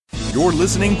You're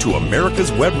listening to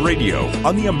America's Web Radio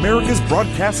on the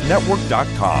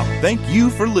AmericasBroadcastNetwork.com. Thank you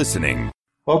for listening.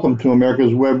 Welcome to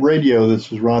America's Web Radio.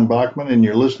 This is Ron Bachman, and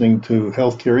you're listening to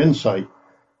Healthcare Insight.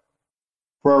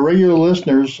 For our regular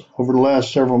listeners over the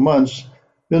last several months,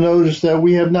 you'll notice that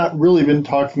we have not really been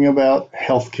talking about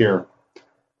healthcare.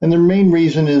 And the main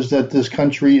reason is that this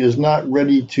country is not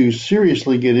ready to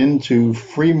seriously get into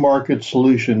free market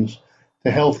solutions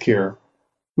to healthcare.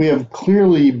 We have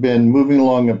clearly been moving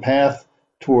along a path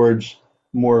towards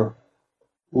more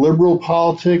liberal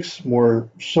politics, more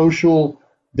social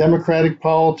democratic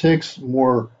politics,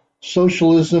 more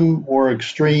socialism or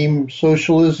extreme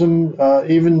socialism,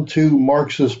 even to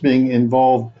Marxists being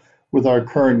involved with our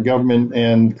current government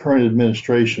and current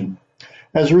administration.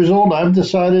 As a result, I've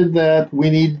decided that we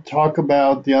need to talk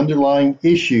about the underlying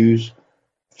issues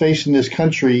facing this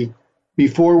country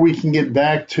before we can get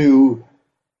back to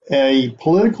a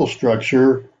political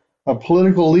structure, a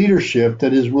political leadership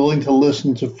that is willing to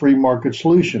listen to free market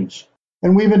solutions.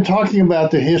 And we've been talking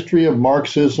about the history of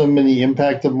Marxism and the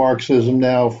impact of Marxism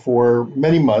now for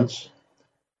many months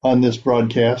on this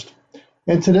broadcast.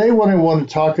 And today what I want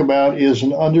to talk about is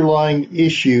an underlying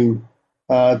issue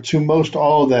to most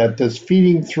all of that's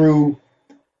feeding through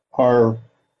our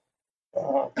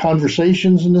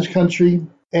conversations in this country.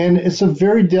 And it's a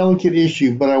very delicate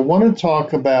issue, but I want to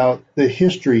talk about the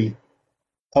history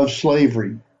of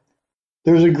slavery.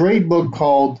 There's a great book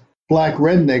called Black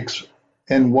Rednecks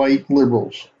and White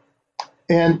Liberals.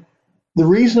 And the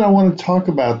reason I want to talk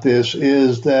about this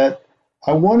is that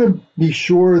I want to be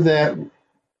sure that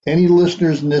any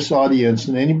listeners in this audience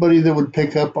and anybody that would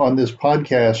pick up on this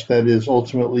podcast that is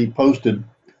ultimately posted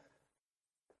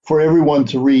for everyone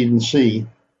to read and see,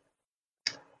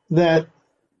 that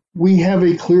we have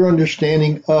a clear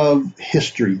understanding of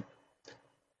history,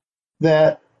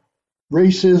 that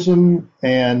racism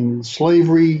and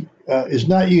slavery is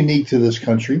not unique to this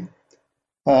country.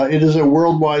 It is a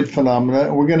worldwide phenomenon,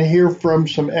 and we're going to hear from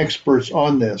some experts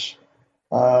on this.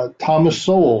 Thomas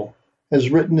Sowell has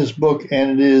written this book, and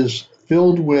it is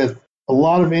filled with a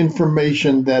lot of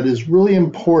information that is really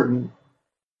important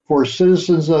for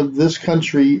citizens of this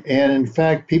country and, in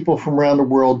fact, people from around the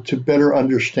world to better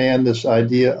understand this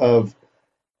idea of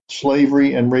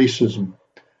slavery and racism.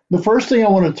 The first thing I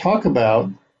want to talk about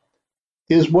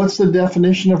is what's the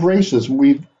definition of racism.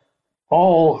 We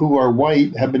all who are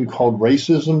white have been called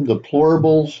racism,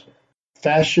 deplorables,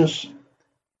 fascists.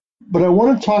 But I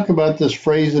want to talk about this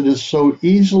phrase that is so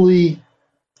easily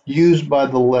used by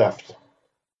the left,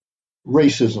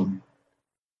 racism.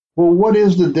 Well, what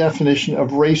is the definition of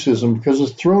racism? Because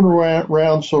it's thrown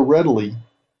around so readily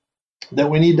that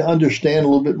we need to understand a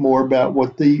little bit more about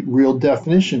what the real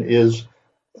definition is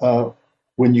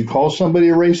when you call somebody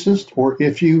a racist or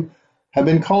if you have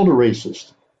been called a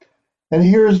racist. And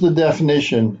here's the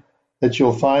definition that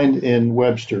you'll find in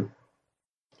Webster.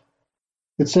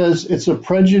 It says it's a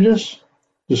prejudice,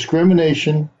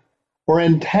 discrimination, or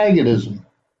antagonism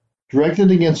directed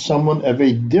against someone of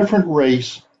a different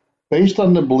race based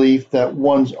on the belief that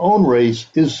one's own race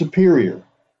is superior.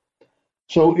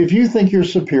 So if you think you're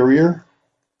superior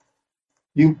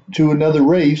to another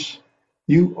race,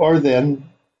 you are then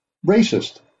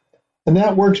racist. And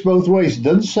that works both ways. It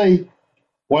doesn't say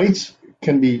whites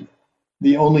can be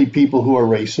the only people who are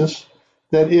racist,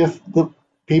 that if the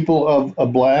people of a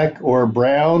black or a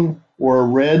brown or a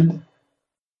red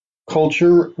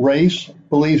culture, race,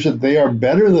 believes that they are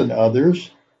better than others,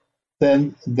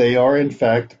 then they are in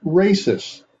fact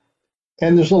racist.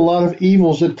 And there's a lot of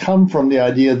evils that come from the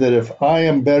idea that if I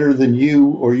am better than you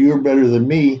or you're better than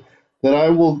me, that I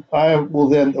will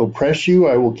then oppress you,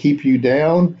 I will keep you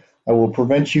down, I will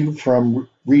prevent you from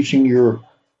reaching your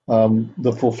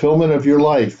the fulfillment of your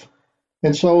life.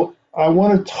 And so I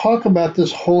want to talk about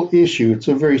this whole issue. It's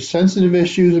a very sensitive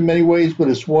issue in many ways, but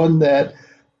it's one that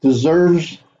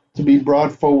deserves to be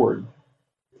brought forward.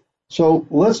 So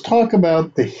let's talk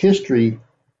about the history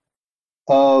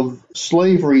of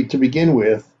slavery to begin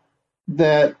with,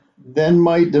 that then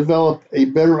might develop a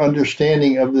better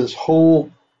understanding of this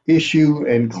whole issue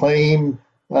and claim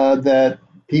that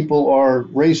people are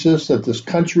racist, that this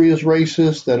country is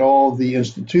racist, that all the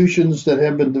institutions that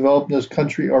have been developed in this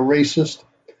country are racist.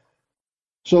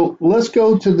 So let's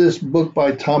go to this book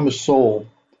by Thomas Sowell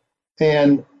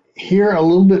and hear a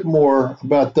little bit more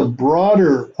about the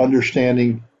broader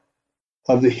understanding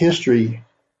of the history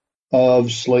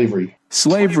of slavery.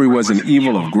 Slavery was an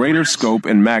evil of greater scope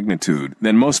and magnitude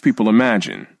than most people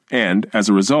imagine, and, as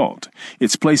a result,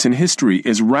 its place in history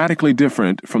is radically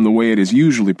different from the way it is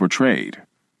usually portrayed.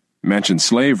 Mention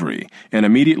slavery, and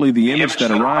immediately the image that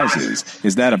arises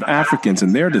is that of Africans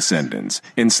and their descendants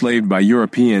enslaved by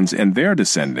Europeans and their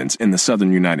descendants in the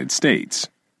southern United States.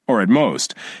 Or at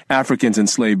most, Africans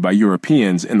enslaved by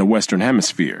Europeans in the Western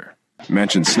Hemisphere.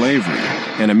 Mention slavery,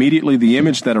 and immediately the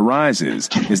image that arises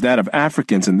is that of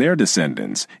Africans and their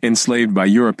descendants enslaved by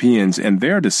Europeans and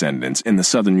their descendants in the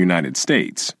southern United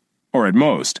States. Or at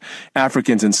most,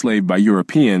 Africans enslaved by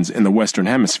Europeans in the Western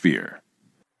Hemisphere.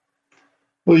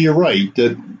 Well, you're right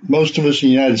that most of us in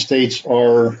the United States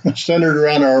are centered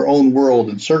around our own world,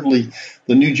 and certainly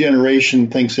the new generation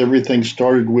thinks everything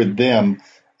started with them,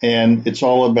 and it's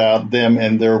all about them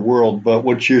and their world. But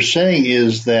what you're saying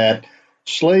is that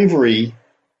slavery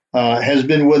has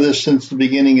been with us since the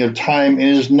beginning of time and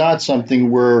is not something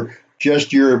where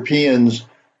just Europeans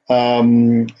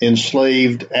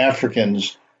enslaved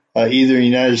Africans, either in the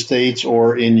United States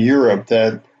or in Europe,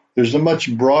 that there's a much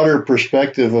broader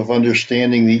perspective of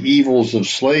understanding the evils of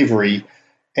slavery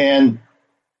and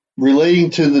relating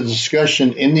to the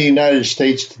discussion in the United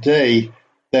States today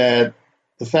that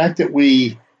the fact that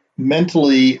we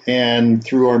mentally and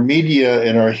through our media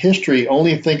and our history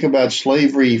only think about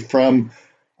slavery from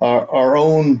our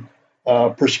own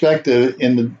perspective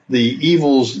in the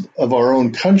evils of our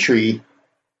own country,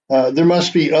 there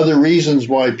must be other reasons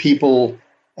why people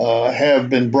have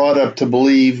been brought up to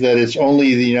believe that it's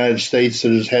only the United States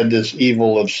that has had this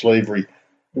evil of slavery.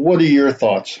 What are your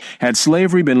thoughts? Had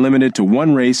slavery been limited to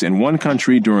one race in one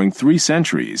country during 3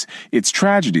 centuries, its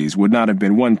tragedies would not have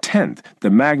been 1/10 the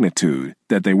magnitude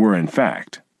that they were in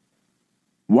fact.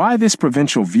 Why this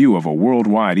provincial view of a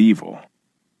worldwide evil?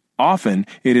 Often,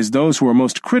 it is those who are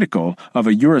most critical of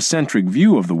a Eurocentric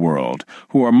view of the world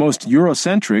who are most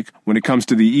Eurocentric when it comes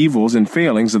to the evils and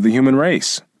failings of the human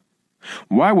race.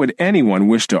 Why would anyone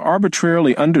wish to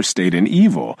arbitrarily understate an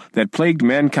evil that plagued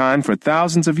mankind for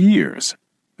thousands of years,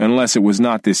 unless it was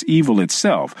not this evil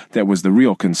itself that was the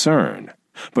real concern,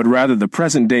 but rather the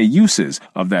present-day uses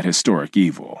of that historic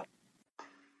evil?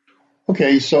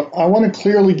 Okay, so I want to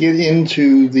clearly get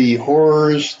into the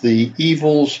horrors, the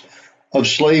evils of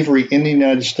slavery in the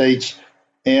United States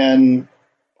and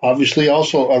obviously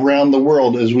also around the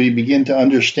world as we begin to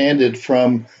understand it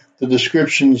from the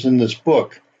descriptions in this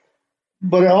book.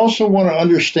 But I also want to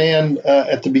understand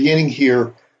at the beginning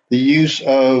here the use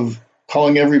of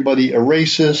calling everybody a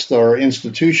racist, our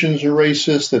institutions are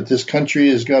racist, that this country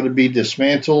has got to be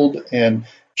dismantled and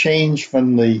changed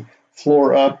from the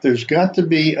floor up. There's got to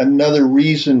be another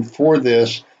reason for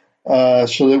this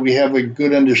so that we have a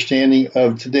good understanding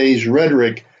of today's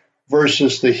rhetoric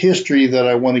versus the history that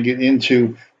I want to get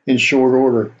into in short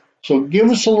order. So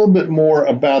give us a little bit more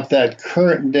about that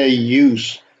current day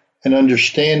use and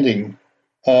understanding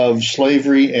of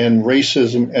slavery and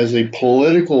racism as a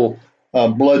political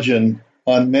bludgeon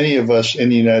on many of us in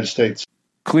the United States.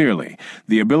 Clearly,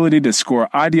 the ability to score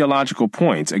ideological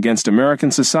points against American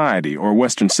society or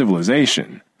Western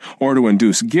civilization, or to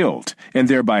induce guilt and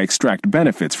thereby extract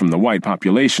benefits from the white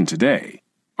population today,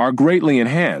 are greatly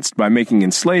enhanced by making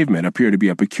enslavement appear to be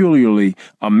a peculiarly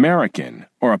American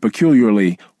or a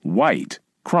peculiarly white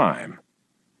crime.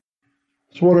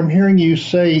 So what I'm hearing you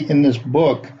say in this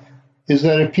book is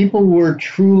that if people were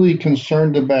truly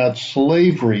concerned about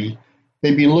slavery,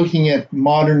 they'd be looking at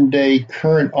modern day,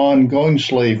 current, ongoing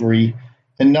slavery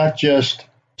and not just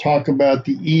talk about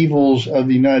the evils of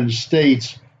the United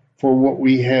States for what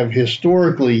we have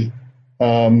historically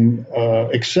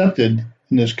accepted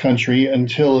in this country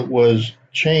until it was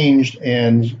changed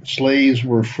and slaves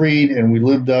were freed and we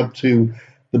lived up to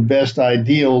the best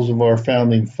ideals of our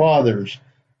founding fathers.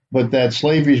 But that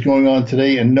slavery is going on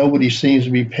today and nobody seems to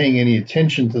be paying any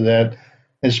attention to that,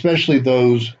 especially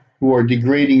those who are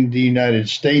degrading the United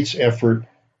States effort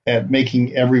at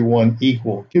making everyone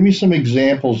equal. Give me some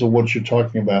examples of what you're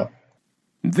talking about.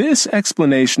 This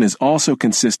explanation is also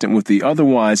consistent with the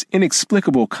otherwise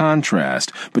inexplicable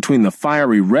contrast between the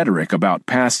fiery rhetoric about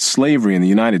past slavery in the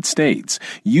United States,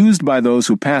 used by those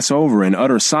who pass over in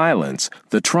utter silence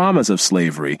the traumas of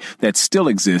slavery that still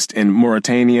exist in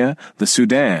Mauritania, the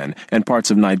Sudan, and parts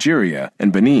of Nigeria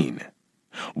and Benin.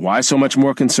 Why so much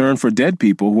more concern for dead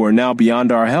people who are now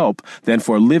beyond our help than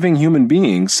for living human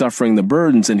beings suffering the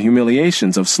burdens and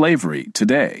humiliations of slavery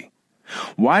today?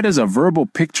 Why does a verbal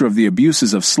picture of the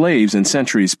abuses of slaves in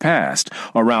centuries past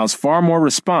arouse far more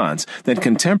response than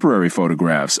contemporary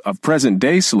photographs of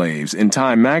present-day slaves in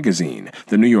Time magazine,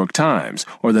 the New York Times,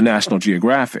 or the National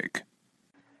Geographic?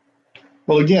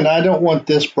 Well, again, I don't want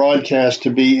this broadcast to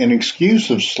be an excuse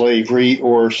of slavery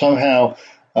or somehow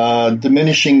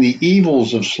diminishing the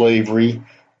evils of slavery.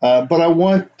 But I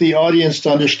want the audience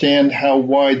to understand how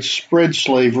widespread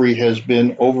slavery has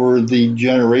been over the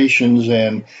generations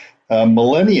and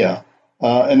millennia,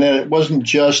 and that it wasn't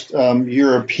just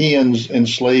Europeans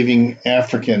enslaving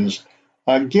Africans.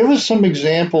 Give us some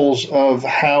examples of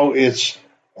how it's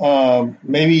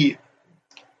maybe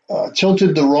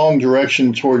tilted the wrong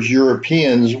direction towards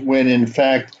Europeans when, in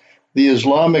fact, the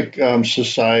Islamic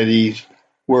societies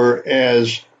were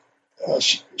as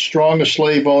strong as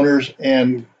slave owners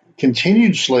and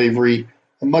continued slavery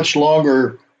much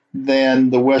longer than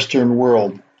the Western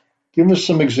world. Give us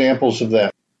some examples of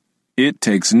that. It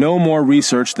takes no more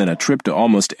research than a trip to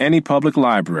almost any public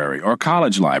library or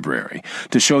college library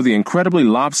to show the incredibly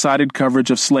lopsided coverage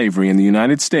of slavery in the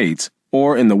United States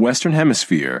or in the Western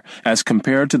Hemisphere as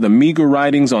compared to the meager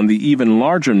writings on the even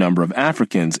larger number of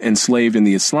Africans enslaved in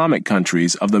the Islamic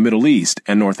countries of the Middle East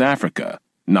and North Africa.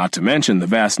 Not to mention the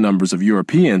vast numbers of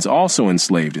Europeans also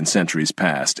enslaved in centuries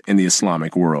past in the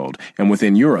Islamic world and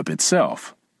within Europe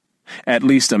itself. At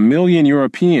least 1 million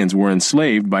Europeans were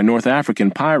enslaved by North African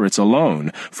pirates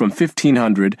alone from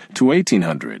 1500 to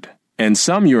 1800. And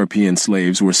some European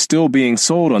slaves were still being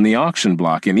sold on the auction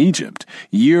block in Egypt,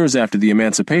 years after the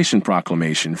Emancipation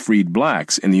Proclamation freed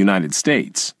blacks in the United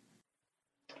States.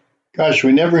 Gosh,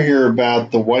 we never hear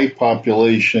about the white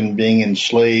population being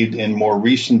enslaved in more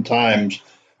recent times.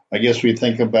 I guess we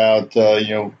think about,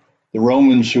 the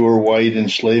Romans who were white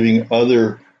enslaving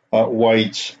other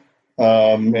whites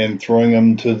and throwing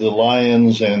them to the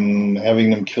lions and having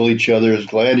them kill each other as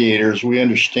gladiators. We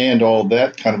understand all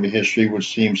that kind of a history,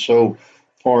 which seems so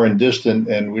far and distant,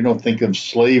 and we don't think of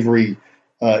slavery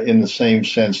in the same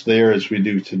sense there as we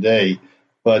do today.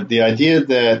 But the idea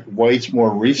that whites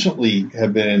more recently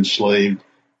have been enslaved,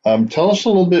 tell us a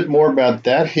little bit more about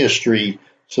that history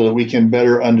so that we can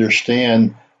better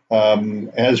understand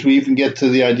as we even get to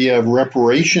the idea of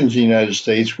reparations in the United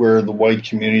States, where the white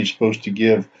community is supposed to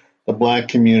give the black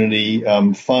community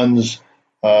funds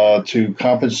to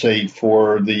compensate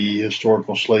for the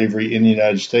historical slavery in the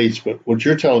United States. But what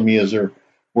you're telling me is there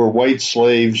were white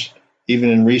slaves even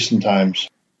in recent times.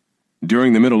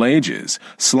 During the Middle Ages,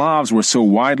 Slavs were so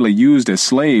widely used as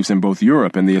slaves in both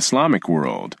Europe and the Islamic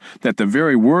world that the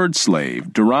very word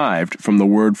slave derived from the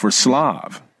word for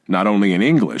Slav, not only in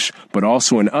English, but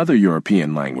also in other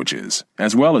European languages,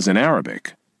 as well as in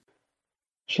Arabic.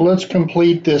 So let's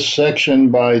complete this section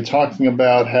by talking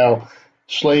about how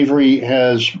slavery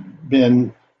has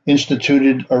been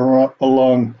instituted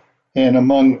among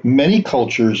many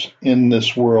cultures in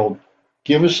this world.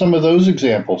 Give us some of those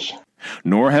examples.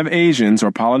 Nor have Asians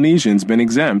or Polynesians been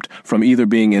exempt from either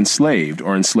being enslaved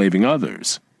or enslaving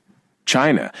others.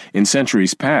 China, in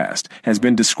centuries past, has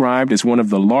been described as one of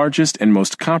the largest and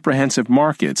most comprehensive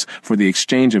markets for the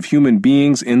exchange of human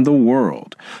beings in the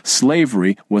world.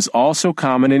 Slavery was also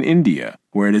common in India,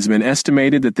 where it has been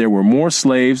estimated that there were more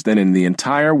slaves than in the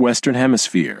entire Western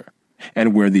Hemisphere,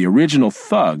 and where the original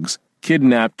thugs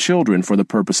kidnapped children for the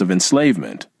purpose of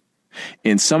enslavement.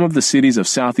 In some of the cities of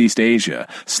Southeast Asia,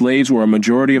 slaves were a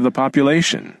majority of the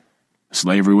population.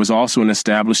 Slavery was also an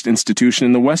established institution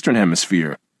in the Western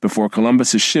Hemisphere before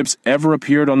Columbus's ships ever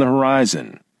appeared on the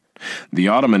horizon. The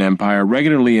Ottoman Empire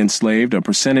regularly enslaved a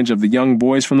percentage of the young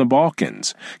boys from the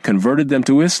Balkans, converted them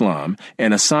to Islam,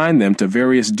 and assigned them to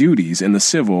various duties in the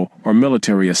civil or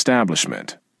military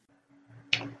establishment.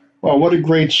 Well, what a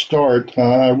great start.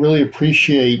 I really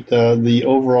appreciate the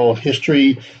overall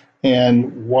history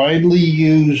and widely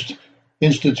used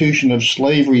institution of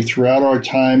slavery throughout our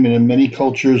time and in many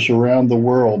cultures around the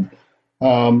world.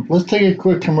 Let's take a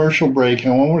quick commercial break,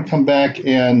 and I want to come back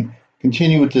and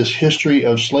continue with this history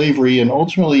of slavery and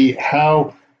ultimately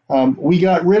how we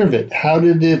got rid of it. How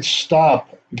did it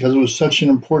stop? Because it was such an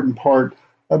important part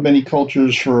of many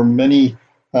cultures for many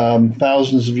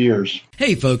thousands of years.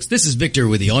 Hey folks, this is Victor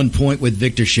with the On Point with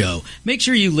Victor show. Make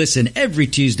sure you listen every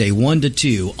Tuesday 1 to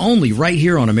 2, only right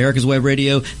here on America's Web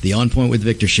Radio, the On Point with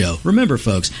Victor show. Remember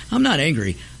folks, I'm not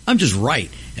angry, I'm just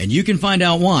right. And you can find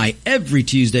out why every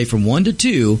Tuesday from 1 to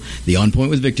 2, the On Point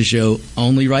with Victor show,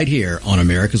 only right here on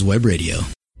America's Web Radio.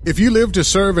 If you live to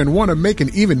serve and want to make an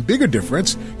even bigger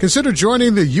difference, consider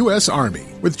joining the U.S. Army.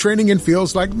 With training in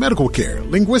fields like medical care,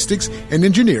 linguistics, and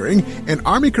engineering, an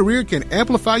Army career can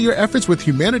amplify your efforts with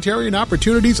humanitarian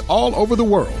opportunities all over the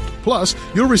world. Plus,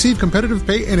 you'll receive competitive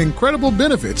pay and incredible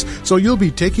benefits, so you'll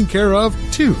be taken care of,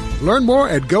 too. Learn more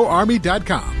at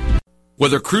GoArmy.com.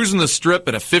 Whether cruising the Strip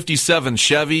in a 57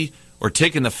 Chevy or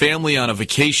taking the family on a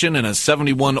vacation in a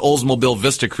 71 Oldsmobile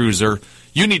Vista Cruiser,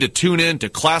 you need to tune in to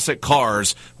Classic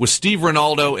Cars with Steve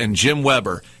Ronaldo and Jim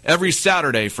Weber every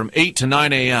Saturday from 8 to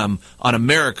 9 a.m. on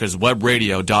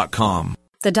americaswebradio.com.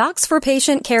 The Docs for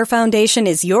Patient Care Foundation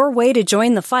is your way to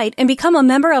join the fight and become a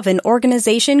member of an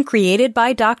organization created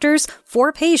by doctors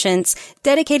for patients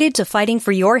dedicated to fighting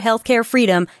for your healthcare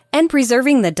freedom and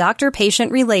preserving the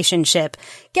doctor-patient relationship.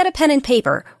 Get a pen and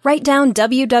paper. Write down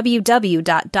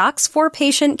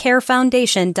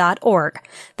www.docsforpatientcarefoundation.org.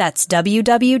 That's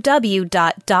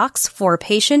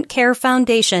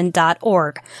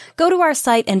www.docsforpatientcarefoundation.org. Go to our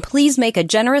site and please make a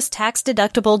generous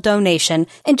tax-deductible donation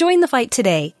and join the fight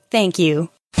today. Thank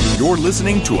you. You're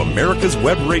listening to America's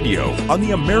Web Radio on the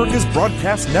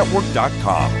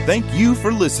AmericasBroadcastNetwork.com. Thank you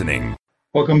for listening.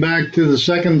 Welcome back to the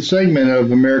second segment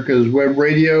of America's Web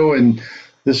Radio, and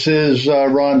this is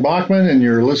Ron Bachman, and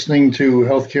you're listening to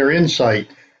Healthcare Insight.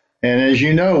 And as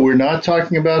you know, we're not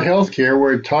talking about healthcare.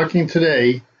 We're talking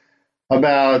today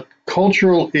about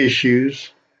cultural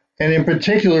issues, and in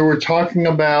particular, we're talking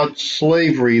about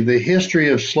slavery, the history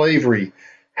of slavery,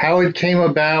 how it came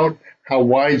about, how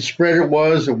widespread it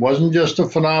was. It wasn't just a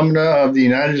phenomena of the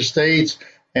United States.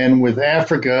 And with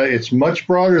Africa, it's much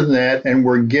broader than that, and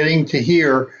we're getting to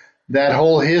hear that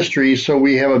whole history so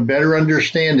we have a better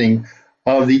understanding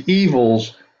of the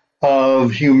evils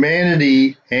of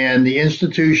humanity and the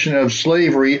institution of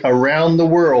slavery around the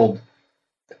world.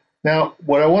 Now,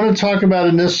 what I want to talk about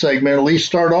in this segment, at least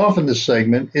start off in this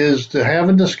segment, is to have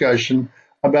a discussion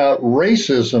about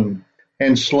racism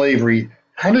and slavery.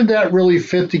 How did that really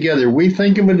fit together? We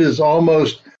think of it as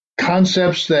almost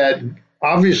concepts that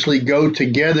obviously go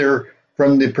together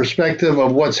from the perspective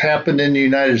of what's happened in the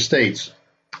United States.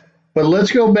 But let's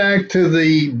go back to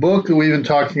the book that we've been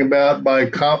talking about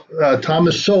by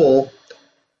Thomas Sowell,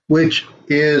 which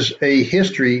is a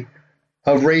history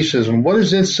of racism. What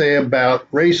does it say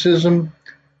about racism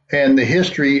and the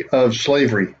history of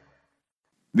slavery?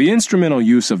 The instrumental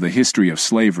use of the history of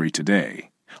slavery today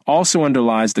also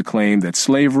underlies the claim that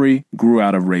slavery grew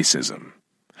out of racism.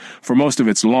 For most of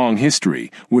its long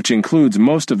history, which includes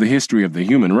most of the history of the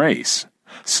human race,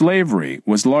 slavery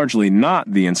was largely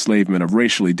not the enslavement of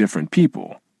racially different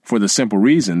people, for the simple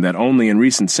reason that only in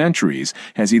recent centuries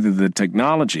has either the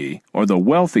technology or the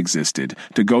wealth existed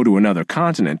to go to another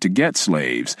continent to get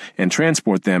slaves and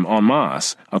transport them en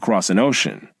masse across an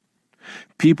ocean.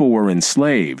 People were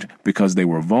enslaved because they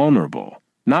were vulnerable,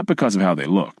 not because of how they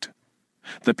looked.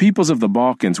 The peoples of the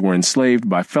Balkans were enslaved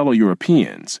by fellow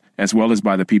Europeans, as well as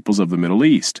by the peoples of the Middle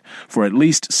East, for at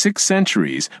least 6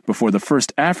 centuries before the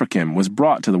first African was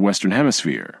brought to the Western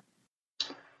Hemisphere.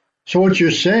 So what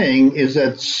you're saying is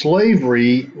that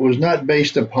slavery was not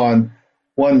based upon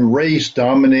one race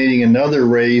dominating another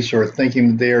race or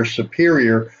thinking that they are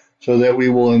superior, so that we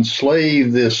will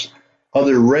enslave this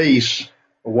other race,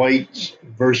 whites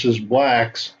versus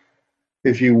blacks,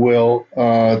 if you will,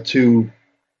 to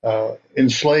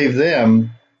enslave them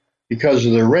because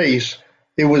of their race.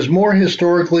 It was more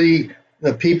historically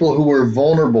the people who were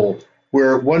vulnerable,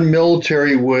 where one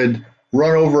military would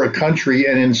run over a country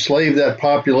and enslave that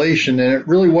population, and it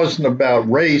really wasn't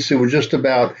about race. It was just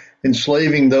about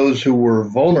enslaving those who were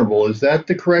vulnerable. Is that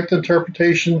the correct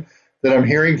interpretation that I'm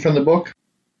hearing from the book?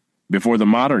 Before the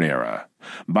modern era,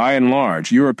 by and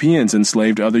large, Europeans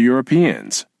enslaved other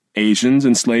Europeans, Asians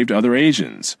enslaved other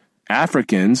Asians,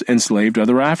 Africans enslaved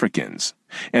other Africans,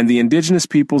 and the indigenous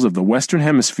peoples of the Western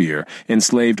Hemisphere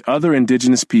enslaved other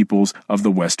indigenous peoples of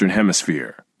the Western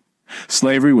Hemisphere.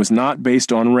 Slavery was not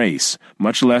based on race,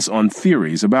 much less on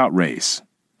theories about race.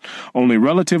 Only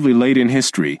relatively late in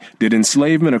history did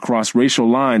enslavement across racial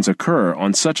lines occur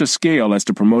on such a scale as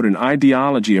to promote an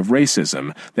ideology of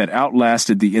racism that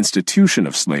outlasted the institution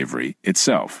of slavery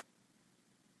itself.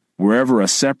 Wherever a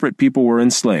separate people were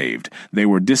enslaved, they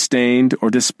were disdained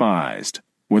or despised,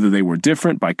 whether they were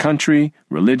different by country,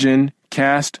 religion,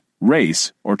 caste,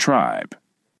 race, or tribe.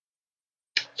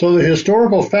 So the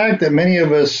historical fact that many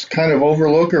of us kind of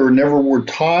overlook or never were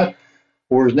taught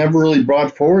or is never really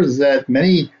brought forward is that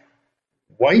many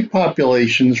white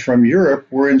populations from Europe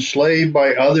were enslaved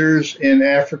by others in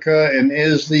Africa and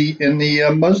in the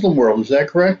Muslim world. Is that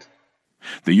correct?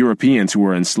 The Europeans who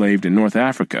were enslaved in North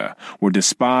Africa were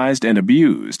despised and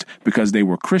abused because they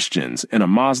were Christians in a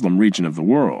Muslim region of the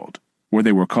world, where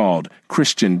they were called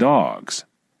Christian dogs.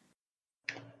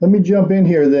 Let me jump in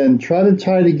here then. Try to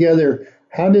tie together,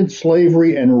 how did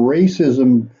slavery and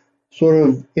racism sort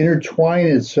of intertwine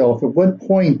itself? At what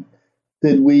point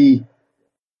did we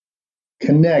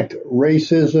connect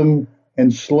racism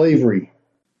and slavery?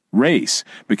 Race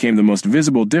became the most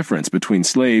visible difference between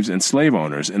slaves and slave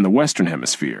owners in the Western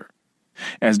Hemisphere.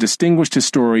 As distinguished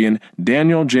historian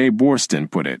Daniel J. Boorstin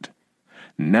put it,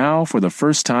 now for the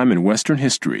first time in Western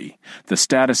history, the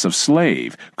status of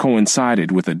slave coincided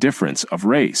with a difference of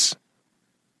race.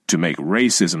 To make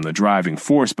racism the driving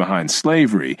force behind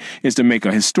slavery is to make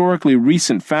a historically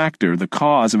recent factor the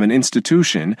cause of an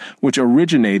institution which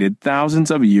originated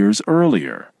thousands of years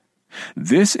earlier.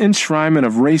 This enshrinement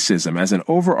of racism as an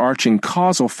overarching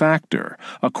causal factor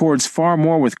accords far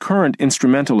more with current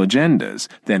instrumental agendas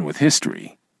than with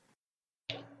history.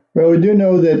 Well, we do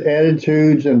know that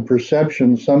attitudes and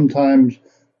perceptions sometimes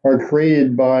are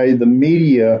created by the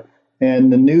media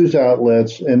and the news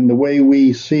outlets, and the way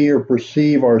we see or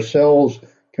perceive ourselves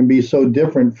can be so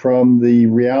different from the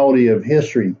reality of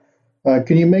history.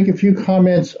 Can you make a few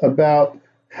comments about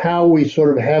how we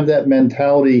sort of have that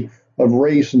mentality of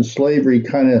race and slavery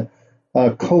kind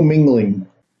of commingling?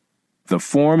 The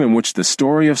form in which the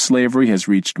story of slavery has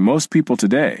reached most people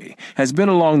today has been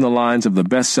along the lines of the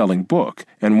best-selling book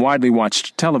and widely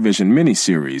watched television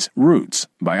miniseries Roots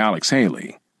by Alex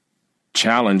Haley.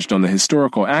 Challenged on the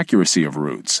historical accuracy of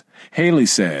Roots, Haley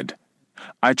said,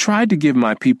 "I tried to give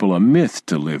my people a myth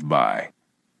to live by."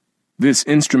 This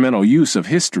instrumental use of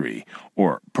history,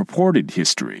 or purported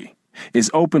history, is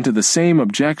open to the same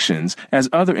objections as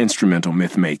other instrumental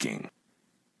myth-making.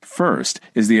 First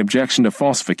is the objection to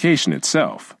falsification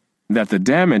itself, that the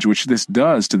damage which this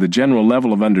does to the general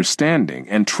level of understanding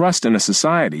and trust in a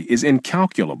society is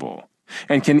incalculable,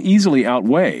 and can easily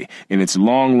outweigh, in its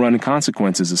long-run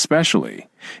consequences especially,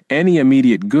 any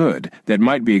immediate good that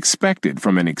might be expected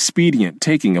from an expedient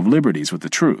taking of liberties with the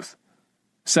truth.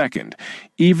 Second,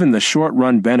 even the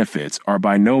short-run benefits are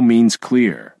by no means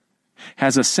clear.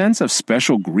 Has a sense of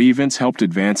special grievance helped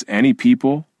advance any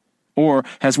people? Or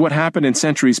has what happened in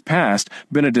centuries past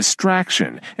been a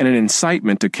distraction and an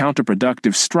incitement to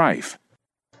counterproductive strife?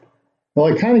 Well,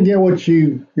 I kind of get what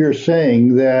you're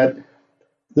saying, that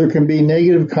there can be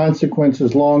negative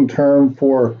consequences long-term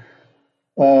for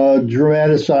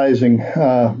dramatizing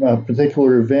a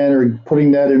particular event or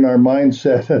putting that in our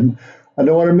mindset. And I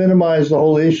don't want to minimize the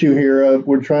whole issue here.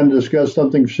 We're trying to discuss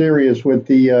something serious with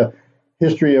the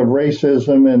history of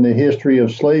racism and the history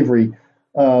of slavery.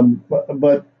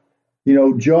 But you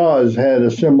know, Jaws had a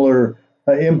similar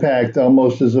impact,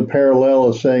 almost as a parallel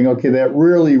of saying, okay, that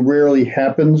really rarely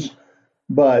happens,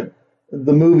 but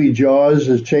the movie Jaws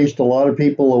has chased a lot of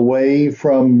people away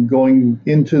from going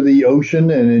into the ocean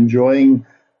and enjoying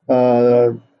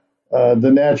the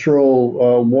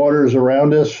natural waters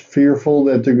around us, fearful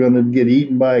that they're going to get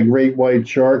eaten by a great white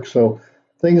shark. So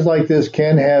things like this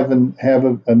can have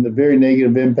a very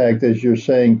negative impact, as you're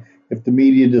saying, if the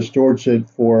media distorts it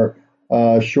for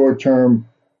short-term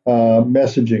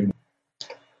messaging.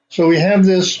 So we have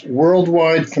this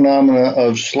worldwide phenomena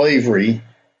of slavery.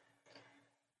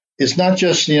 It's not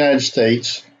just the United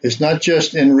States. It's not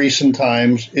just in recent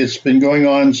times. It's been going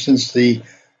on since the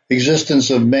existence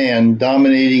of man,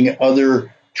 dominating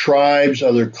other tribes,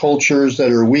 other cultures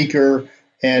that are weaker,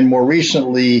 and more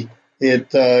recently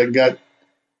it got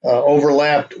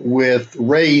overlapped with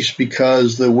race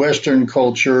because the Western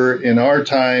culture in our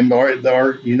time,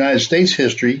 our United States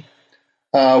history,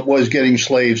 was getting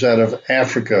slaves out of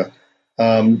Africa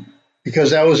because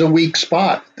that was a weak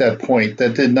spot at that point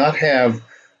that did not have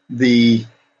the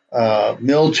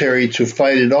military to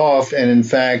fight it off. And in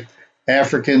fact,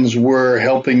 Africans were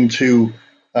helping to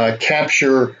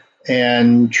capture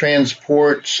and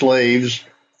transport slaves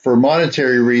for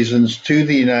monetary reasons to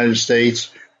the United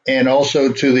States and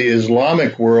also to the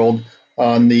Islamic world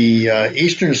on the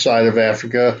eastern side of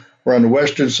Africa, or on the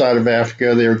western side of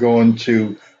Africa, they're going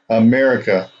to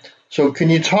America. So can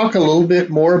you talk a little bit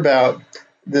more about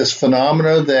this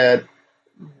phenomena that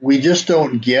we just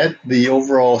don't get the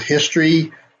overall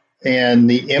history and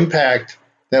the impact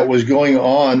that was going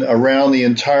on around the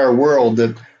entire world,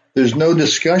 that there's no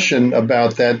discussion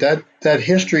about that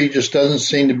history just doesn't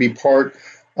seem to be part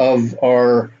of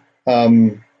our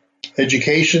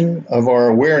education, of our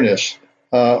awareness.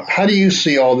 How do you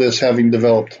see all this having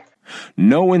developed?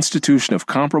 No institution of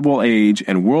comparable age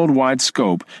and worldwide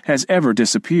scope has ever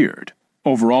disappeared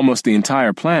over almost the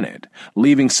entire planet,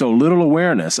 leaving so little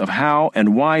awareness of how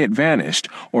and why it vanished,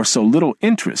 or so little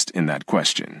interest in that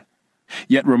question.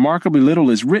 Yet remarkably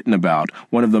little is written about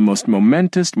one of the most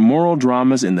momentous moral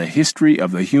dramas in the history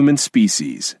of the human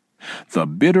species, the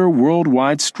bitter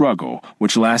worldwide struggle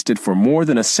which lasted for more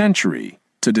than a century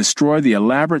to destroy the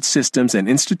elaborate systems and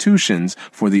institutions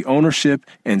for the ownership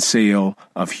and sale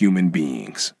of human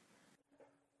beings.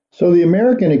 So the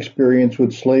American experience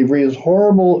with slavery, as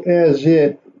horrible as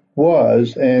it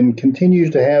was and continues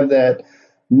to have that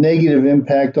negative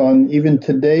impact on even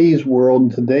today's world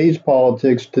and today's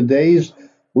politics, today's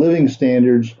living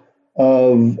standards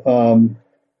of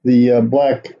the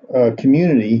black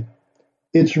community,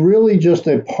 it's really just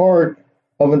a part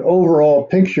of an overall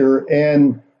picture.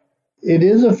 And it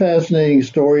is a fascinating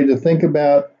story to think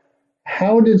about.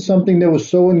 How did something that was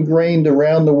so ingrained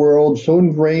around the world, so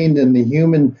ingrained in the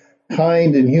human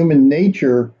kind and human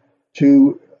nature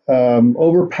to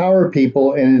overpower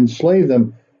people and enslave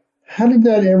them, how did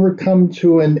that ever come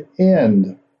to an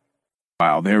end?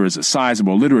 While there is a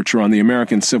sizable literature on the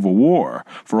American Civil War,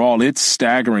 for all its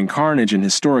staggering carnage and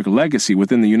historic legacy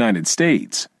within the United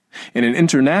States, in an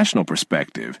international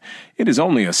perspective, it is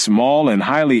only a small and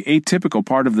highly atypical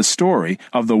part of the story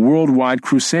of the worldwide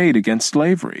crusade against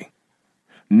slavery.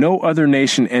 No other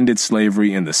nation ended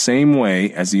slavery in the same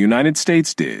way as the United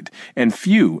States did, and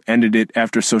few ended it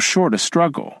after so short a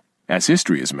struggle, as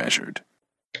history is measured.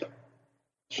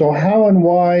 So how and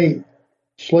why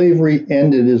slavery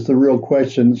ended is the real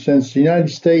question, since the United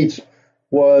States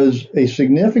was a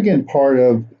significant part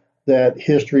of that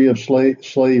history of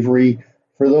slavery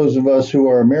for those of us who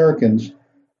are Americans,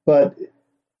 but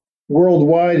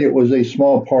worldwide it was a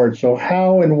small part. So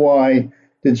how and why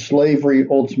did slavery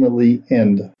ultimately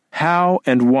end? How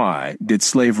and why did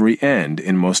slavery end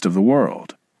in most of the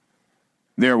world?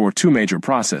 There were two major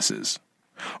processes.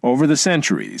 Over the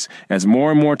centuries, as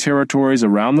more and more territories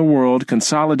around the world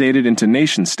consolidated into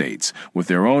nation-states with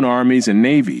their own armies and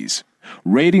navies,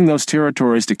 raiding those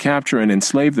territories to capture and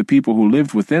enslave the people who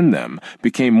lived within them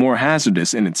became more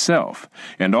hazardous in itself,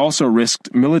 and also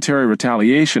risked military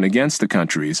retaliation against the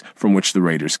countries from which the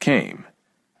raiders came.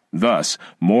 Thus,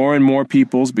 more and more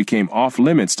peoples became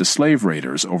off-limits to slave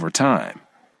raiders over time.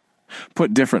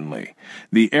 Put differently,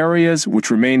 the areas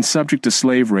which remained subject to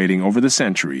slave raiding over the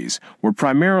centuries were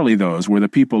primarily those where the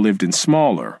people lived in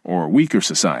smaller or weaker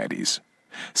societies.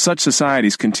 Such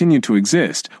societies continued to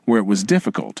exist where it was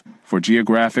difficult, for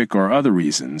geographic or other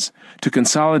reasons, to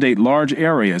consolidate large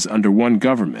areas under one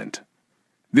government.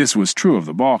 This was true of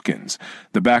the Balkans,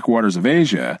 the backwaters of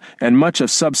Asia, and much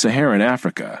of sub-Saharan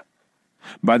Africa.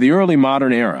 By the early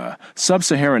modern era,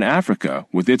 sub-Saharan Africa,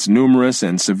 with its numerous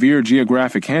and severe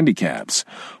geographic handicaps,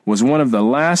 was one of the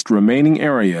last remaining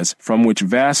areas from which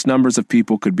vast numbers of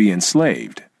people could be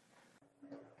enslaved.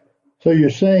 So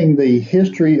you're saying the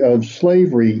history of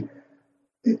slavery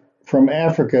from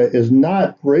Africa is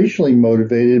not racially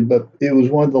motivated, but it was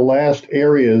one of the last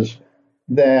areas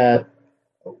that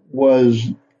was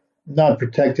not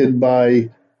protected by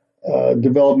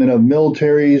development of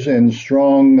militaries and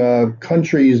strong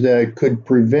countries that could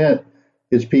prevent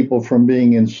its people from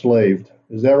being enslaved.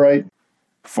 Is that right?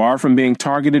 Far from being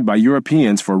targeted by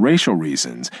Europeans for racial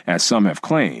reasons, as some have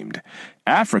claimed,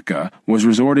 Africa was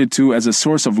resorted to as a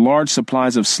source of large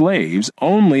supplies of slaves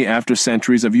only after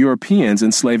centuries of Europeans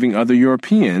enslaving other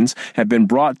Europeans had been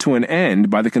brought to an end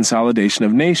by the consolidation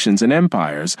of nations and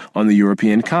empires on the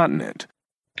European continent.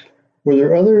 Were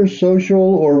there other social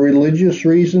or religious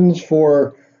reasons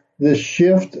for this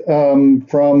shift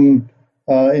from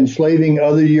enslaving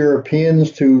other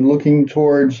Europeans to looking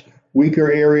towards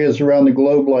weaker areas around the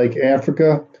globe like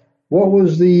Africa? What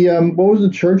was the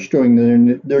church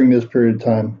doing during this period of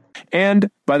time? And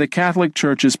by the Catholic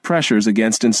Church's pressures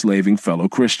against enslaving fellow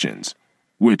Christians,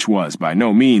 which was by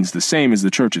no means the same as the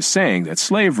Church's saying that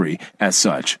slavery, as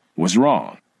such, was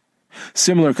wrong.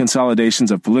 Similar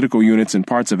consolidations of political units in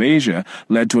parts of Asia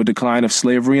led to a decline of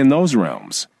slavery in those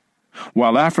realms.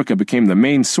 While Africa became the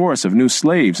main source of new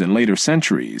slaves in later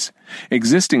centuries,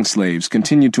 existing slaves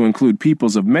continued to include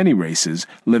peoples of many races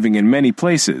living in many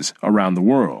places around the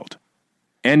world.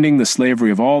 Ending the slavery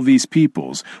of all these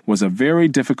peoples was a very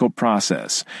difficult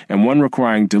process, and one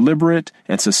requiring deliberate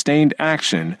and sustained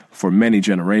action for many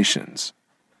generations.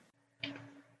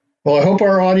 Well, I hope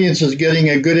our audience is getting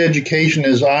a good education,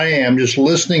 as I am, just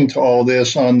listening to all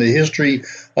this on the history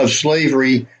of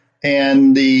slavery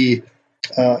and the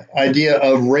idea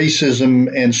of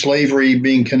racism and slavery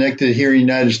being connected here in the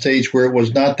United States, where it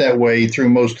was not that way through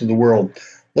most of the world.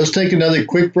 Let's take another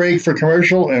quick break for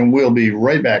commercial, and we'll be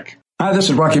right back. Hi,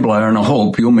 this is Rocky Blair, and I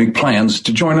hope you'll make plans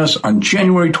to join us on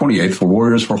January 28th for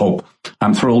Warriors for Hope.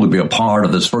 I'm thrilled to be a part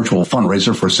of this virtual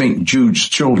fundraiser for St. Jude's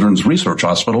Children's Research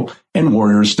Hospital and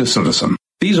Warriors to Citizen.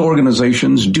 These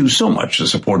organizations do so much to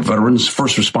support veterans,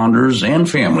 first responders, and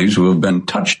families who have been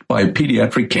touched by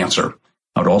pediatric cancer.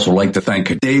 I'd also like to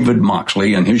thank David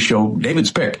Moxley and his show,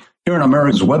 David's Pick, here on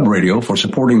America's Web Radio for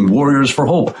supporting Warriors for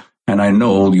Hope. And I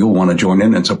know you'll want to join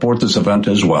in and support this event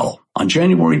as well on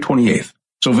January 28th.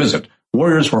 So visit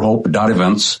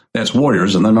warriorsforhope.events. That's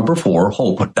warriors and the number 4,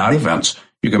 hope.events.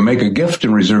 You can make a gift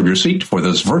and reserve your seat for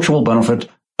this virtual benefit.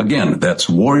 Again, that's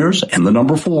warriors and the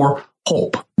number 4,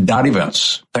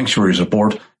 hope.events. Thanks for your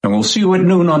support, and we'll see you at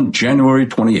noon on January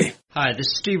 28th. Hi, this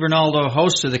is Steve Ronaldo,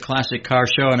 host of the Classic Car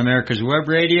Show on America's Web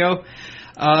Radio.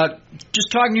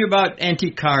 Just talking to you about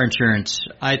antique car insurance.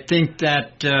 I think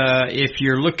that if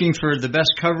you're looking for the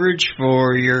best coverage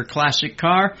for your classic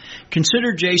car,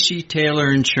 consider J.C.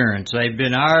 Taylor Insurance. They've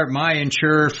been my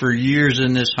insurer for years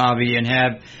in this hobby and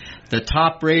have the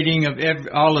top rating of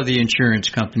all of the insurance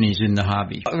companies in the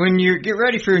hobby. When you get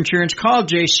ready for insurance, call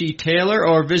J.C. Taylor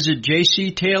or visit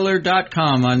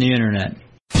jctaylor.com on the Internet.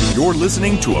 You're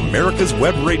listening to America's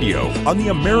Web Radio on the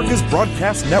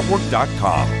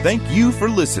AmericasBroadcastNetwork.com. Thank you for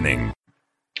listening.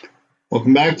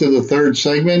 Welcome back to the third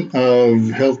segment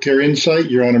of Healthcare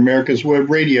Insight. You're on America's Web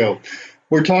Radio.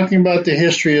 We're talking about the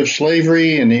history of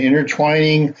slavery and the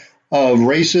intertwining of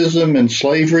racism and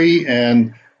slavery,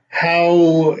 and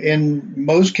how in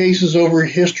most cases over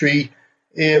history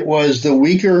it was the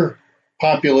weaker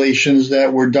populations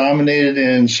that were dominated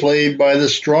and enslaved by the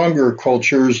stronger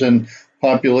cultures and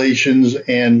populations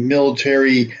and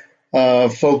military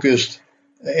focused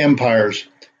empires.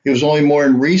 It was only more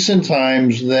in recent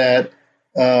times that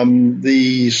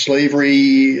the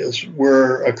slavery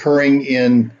were occurring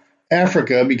in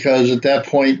Africa, because at that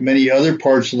point many other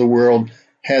parts of the world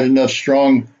had enough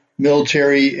strong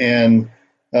military and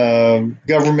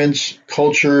governments,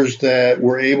 cultures that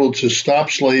were able to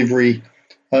stop slavery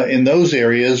in those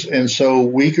areas, and so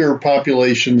weaker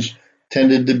populations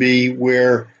tended to be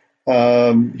where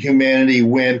humanity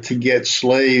went to get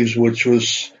slaves, which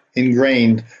was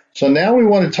ingrained. So now we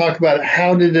want to talk about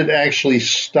how did it actually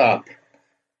stop?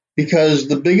 Because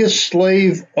the biggest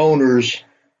slave owners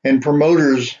and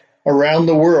promoters around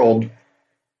the world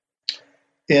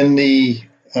in the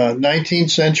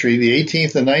 19th century, the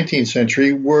 18th and 19th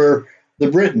century, were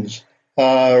the Britons.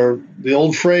 The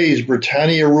old phrase,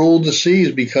 Britannia ruled the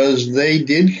seas, because they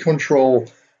did control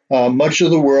much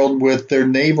of the world with their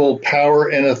naval power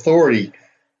and authority.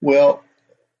 Well,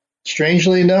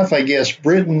 strangely enough, I guess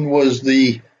Britain was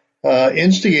the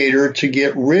instigator to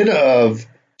get rid of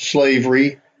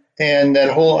slavery and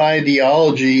that whole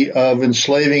ideology of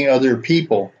enslaving other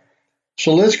people.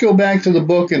 So let's go back to the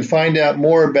book and find out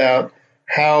more about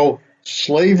how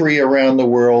slavery around the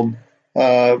world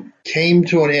came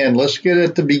to an end. Let's get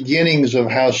at the beginnings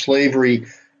of how slavery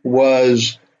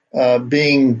was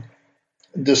being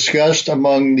discussed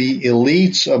among the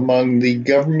elites, among the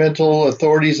governmental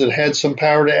authorities that had some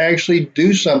power to actually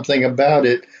do something about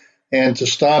it and to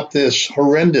stop this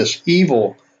horrendous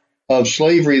evil of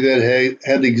slavery that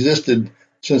had existed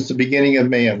since the beginning of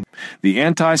man. The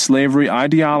anti-slavery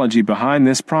ideology behind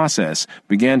this process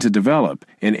began to develop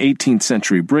in 18th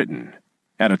century Britain,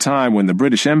 at a time when the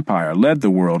British Empire led the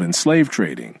world in slave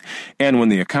trading, and when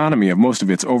the economy of most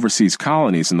of its overseas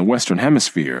colonies in the Western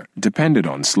Hemisphere depended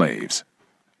on slaves.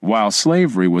 While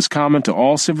slavery was common to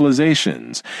all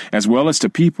civilizations, as well as to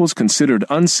peoples considered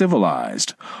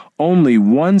uncivilized, only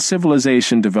one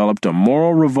civilization developed a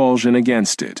moral revulsion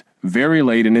against it very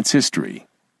late in its history: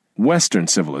 Western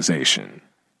civilization.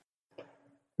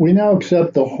 We now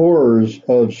accept the horrors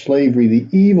of slavery, the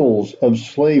evils of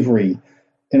slavery,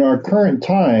 in our current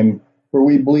time, where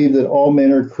we believe that all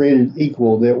men are created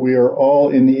equal, that we are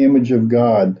all in the image of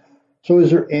God. So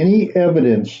is there any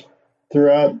evidence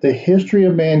throughout the history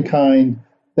of mankind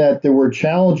that there were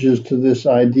challenges to this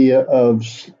idea of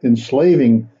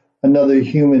enslaving another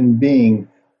human being?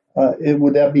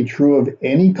 Would that be true of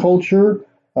any culture,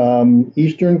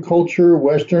 Eastern culture,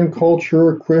 Western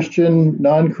culture, Christian,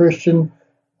 non-Christian?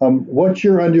 What's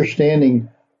your understanding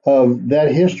of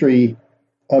that history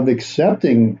of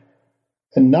accepting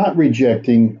and not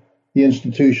rejecting the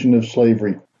institution of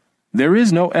slavery? There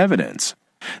is no evidence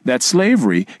that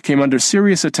slavery came under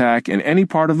serious attack in any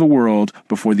part of the world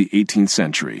before the 18th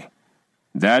century.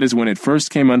 That is when it first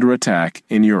came under attack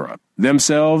in Europe.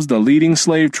 Themselves the leading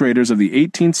slave traders of the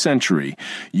 18th century,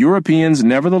 Europeans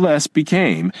nevertheless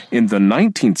became, in the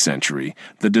 19th century,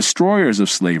 the destroyers of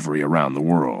slavery around the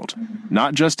world,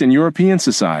 not just in European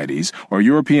societies or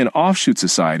European offshoot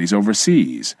societies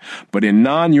overseas, but in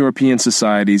non-European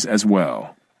societies as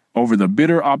well, over the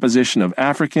bitter opposition of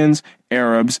Africans,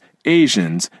 Arabs,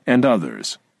 Asians, and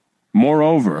others.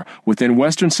 Moreover, within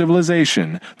Western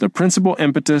civilization, the principal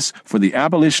impetus for the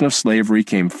abolition of slavery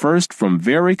came first from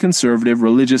very conservative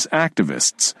religious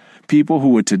activists, people who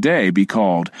would today be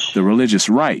called the religious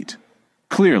right.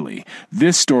 Clearly,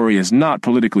 this story is not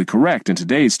politically correct in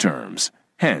today's terms.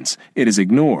 Hence, it is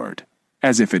ignored,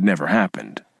 as if it never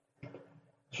happened.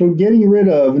 So getting rid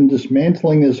of and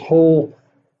dismantling this whole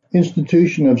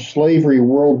institution of slavery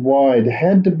worldwide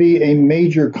had to be a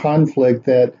major conflict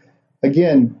that,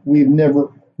 again, we've never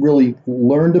really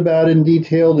learned about in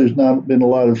detail. There's not been a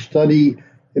lot of study.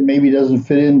 It maybe doesn't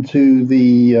fit into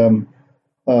the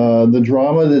the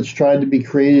drama that's tried to be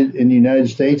created in the United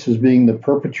States as being the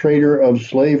perpetrator of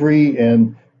slavery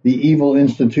and the evil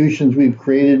institutions we've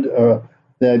created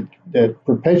that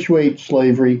perpetuate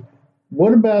slavery.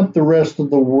 What about the rest of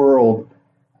the world?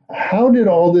 How did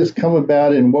all this come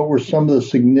about, and what were some of the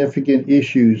significant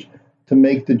issues to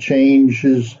make the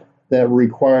changes that were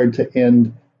required to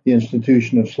end the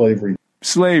institution of slavery?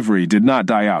 Slavery did not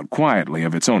die out quietly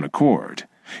of its own accord.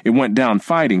 It went down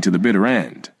fighting to the bitter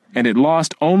end, and it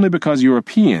lost only because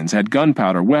Europeans had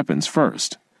gunpowder weapons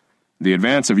first. The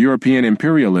advance of European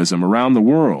imperialism around the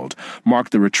world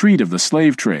marked the retreat of the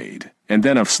slave trade, and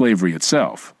then of slavery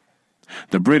itself.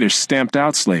 The British stamped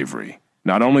out slavery,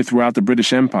 not only throughout the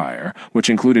British Empire, which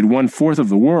included 1/4 of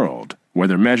the world,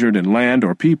 whether measured in land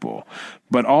or people,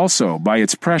 but also by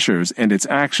its pressures and its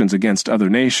actions against other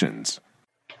nations.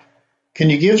 Can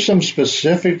you give some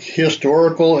specific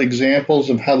historical examples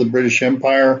of how the British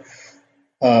Empire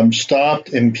stopped,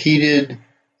 impeded,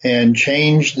 and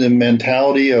changed the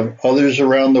mentality of others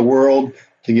around the world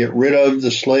to get rid of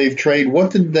the slave trade?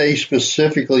 What did they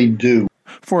specifically do?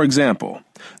 For example,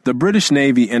 the British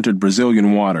Navy entered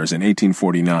Brazilian waters in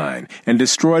 1849 and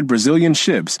destroyed Brazilian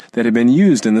ships that had been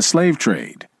used in the slave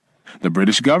trade. The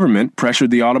British government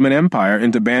pressured the Ottoman Empire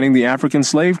into banning the African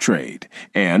slave trade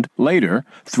and, later,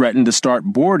 threatened to start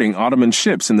boarding Ottoman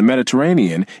ships in the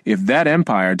Mediterranean if that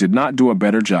empire did not do a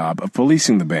better job of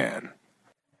policing the ban.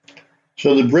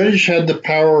 So the British had the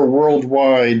power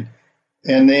worldwide,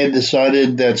 and they had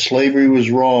decided that slavery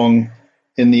was wrong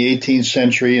in the 18th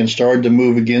century and started to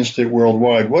move against it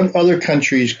worldwide. What other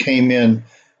countries came in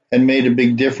and made a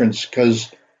big difference?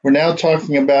 Because we're now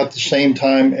talking about the same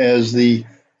time as the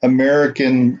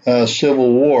American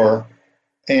Civil War,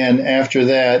 and after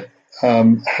that,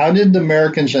 how did the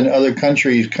Americans and other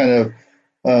countries kind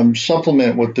of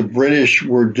supplement what the British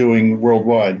were doing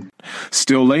worldwide?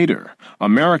 Still later,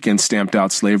 Americans stamped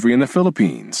out slavery in the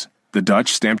Philippines. The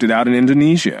Dutch stamped it out in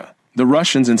Indonesia. The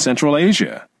Russians in Central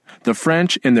Asia. The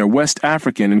French in their West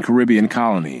African and Caribbean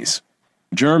colonies.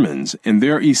 Germans in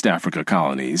their East Africa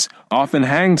colonies often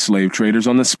hanged slave traders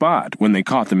on the spot when they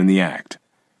caught them in the act.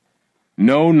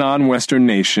 No non-Western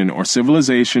nation or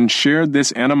civilization shared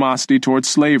this animosity towards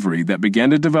slavery that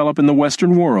began to develop in the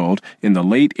Western world in the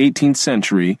late 18th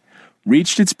century,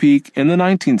 reached its peak in the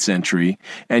 19th century,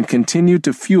 and continued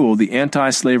to fuel the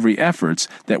anti-slavery efforts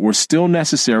that were still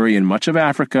necessary in much of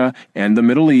Africa and the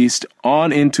Middle East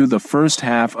on into the first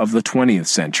half of the 20th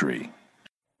century.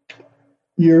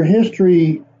 Your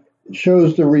history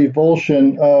shows the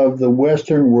revulsion of the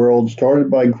Western world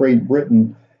started by Great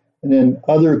Britain and then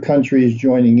other countries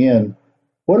joining in.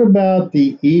 What about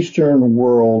the Eastern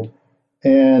world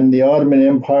and the Ottoman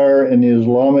Empire and the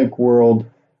Islamic world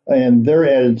and their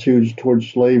attitudes towards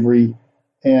slavery?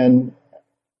 And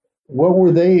what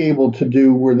were they able to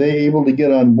do? Were they able to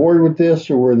get on board with this,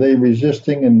 or were they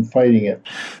resisting and fighting it?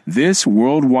 This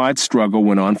worldwide struggle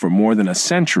went on for more than a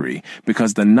century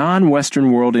because the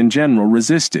non-Western world in general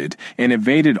resisted and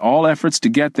evaded all efforts to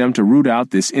get them to root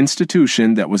out this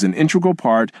institution that was an integral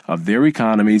part of their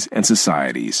economies and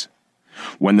societies.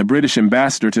 When the British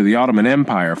ambassador to the Ottoman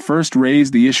Empire first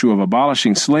raised the issue of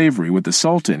abolishing slavery with the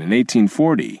Sultan in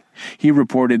 1840, he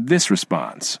reported this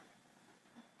response: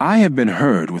 "I have been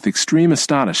heard with extreme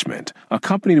astonishment,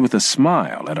 accompanied with a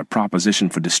smile at a proposition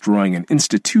for destroying an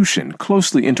institution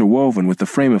closely interwoven with the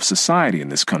frame of society in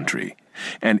this country,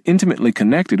 and intimately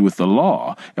connected with the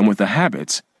law and with the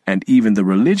habits and even the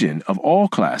religion of all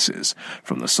classes,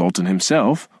 from the Sultan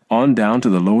himself on down to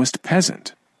the lowest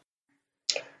peasant."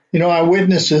 You know, I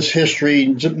witnessed this history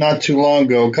not too long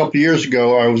ago. A couple of years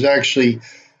ago, I was actually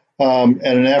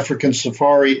at an African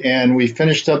safari, and we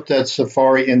finished up that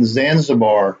safari in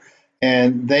Zanzibar,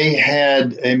 and they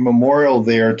had a memorial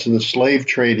there to the slave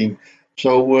trading.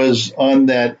 So it was on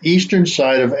that eastern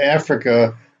side of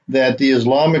Africa that the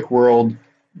Islamic world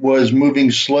was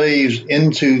moving slaves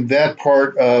into that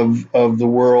part of the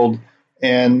world,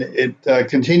 and it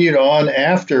continued on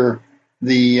after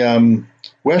the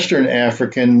Western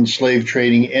African slave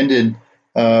trading ended,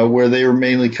 where they were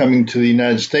mainly coming to the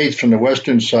United States from the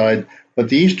western side, but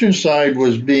the eastern side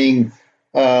was being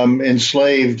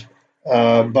enslaved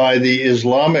by the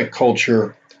Islamic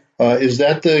culture. Is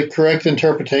that the correct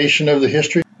interpretation of the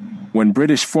history? When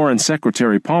British Foreign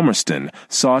Secretary Palmerston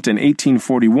sought in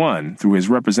 1841, through his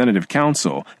representative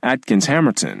counsel, Atkins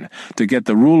Hamilton, to get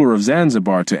the ruler of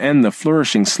Zanzibar to end the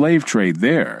flourishing slave trade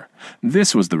there,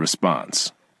 this was the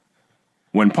response.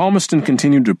 When Palmerston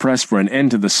continued to press for an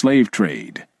end to the slave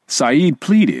trade, Said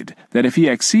pleaded that if he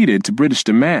acceded to British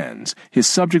demands, his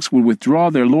subjects would withdraw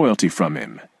their loyalty from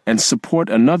him and support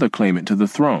another claimant to the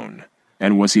throne.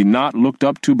 And was he not looked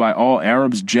up to by all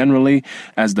Arabs generally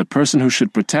as the person who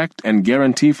should protect and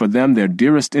guarantee for them their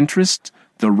dearest interest,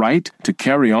 the right to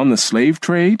carry on the slave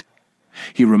trade?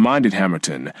 He reminded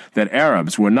Hamerton that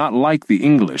Arabs were not like the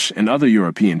English and other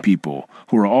European people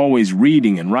who were always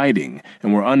reading and writing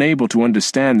and were unable to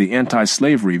understand the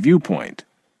anti-slavery viewpoint.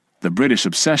 The British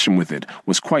obsession with it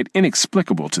was quite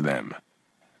inexplicable to them.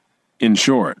 In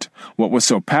short, what was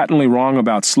so patently wrong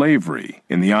about slavery,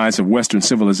 in the eyes of Western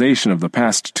civilization of the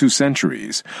past 2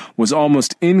 centuries, was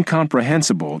almost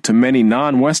incomprehensible to many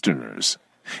non-Westerners.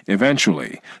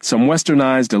 Eventually, some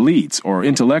westernized elites or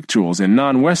intellectuals in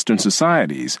non-Western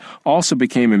societies also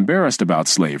became embarrassed about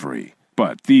slavery,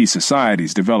 but these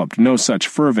societies developed no such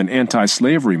fervent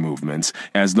anti-slavery movements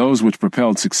as those which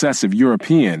propelled successive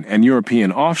European and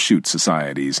European offshoot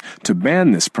societies to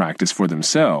ban this practice for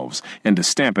themselves and to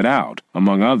stamp it out,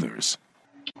 among others.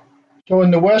 So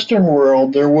in the Western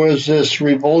world, there was this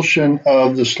revulsion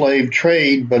of the slave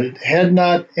trade, but it had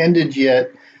not ended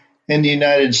yet in the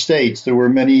United States. There were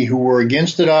many who were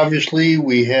against it, obviously.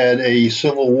 We had a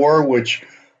civil war, which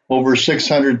over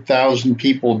 600,000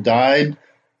 people died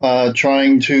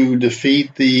trying to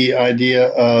defeat the idea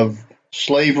of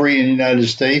slavery in the United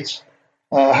States.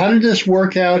 How did this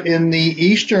work out in the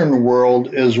Eastern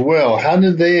world as well? How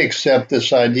did they accept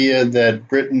this idea that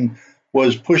Britain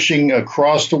was pushing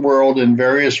across the world in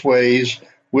various ways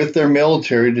with their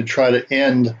military to try to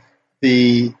end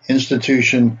the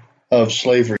institution of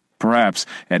slavery? Perhaps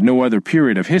at no other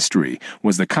period of history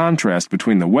was the contrast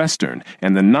between the Western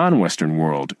and the non-Western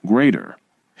world greater.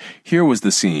 Here was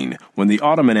the scene when the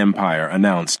Ottoman Empire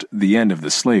announced the end of the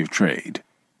slave trade.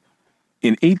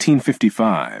 In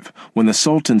 1855, when the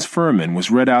Sultan's firman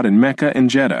was read out in Mecca and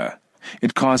Jeddah,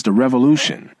 it caused a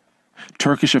revolution.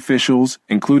 Turkish officials,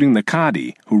 including the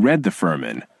Qadi who read the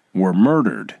firman, were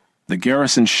murdered, the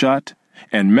garrison shut,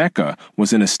 and Mecca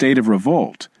was in a state of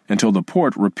revolt until the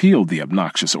Porte repealed the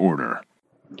obnoxious order.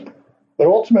 But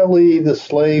ultimately, the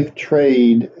slave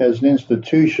trade as an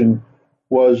institution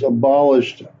was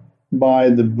abolished by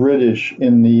the British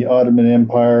in the Ottoman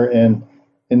Empire and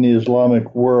in the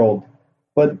Islamic world.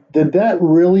 But did that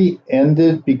really end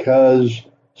it? Because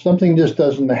something just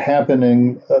doesn't happen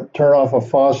and turn off a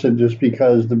faucet just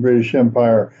because the British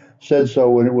Empire said so,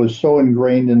 when it was so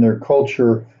ingrained in their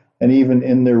culture and even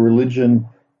in their religion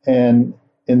and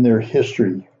in their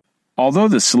history. Although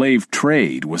the slave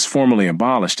trade was formally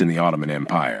abolished in the Ottoman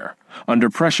Empire, under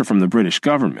pressure from the British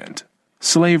government,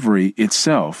 slavery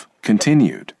itself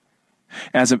continued.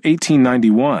 As of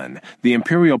 1891, the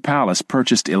imperial palace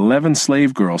purchased 11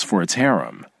 slave girls for its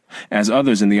harem, as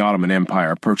others in the Ottoman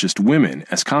Empire purchased women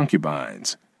as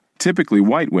concubines, typically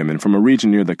white women from a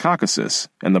region near the Caucasus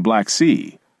and the Black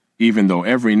Sea, even though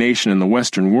every nation in the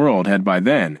Western world had by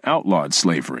then outlawed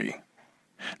slavery.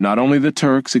 Not only the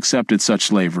Turks accepted such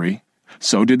slavery,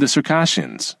 so did the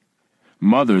Circassians.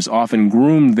 Mothers often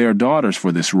groomed their daughters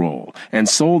for this role and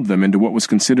sold them into what was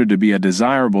considered to be a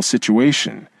desirable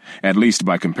situation, at least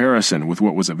by comparison with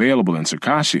what was available in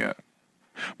Circassia.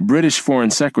 British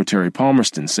Foreign Secretary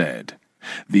Palmerston said,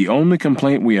 "The only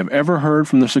complaint we have ever heard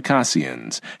from the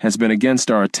Circassians has been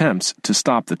against our attempts to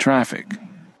stop the traffic."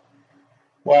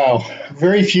 Wow.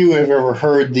 Very few have ever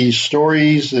heard these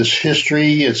stories, this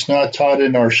history. It's not taught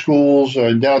in our schools.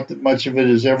 I doubt that much of it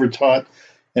is ever taught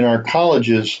in our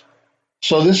colleges.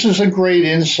 So this is a great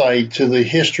insight to the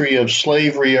history of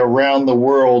slavery around the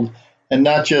world, and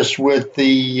not just with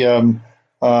the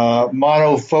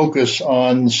mono focus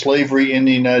on slavery in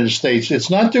the United States. It's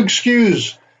not to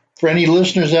excuse, for any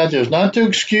listeners out there, it's not to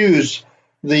excuse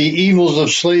the evils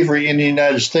of slavery in the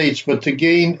United States, but to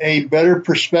gain a better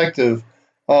perspective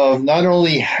of not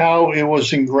only how it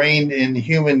was ingrained in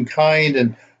humankind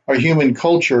and our human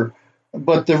culture,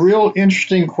 but the real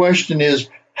interesting question is,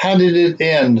 how did it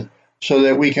end? So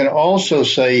that we can also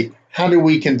say, how do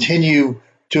we continue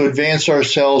to advance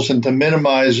ourselves and to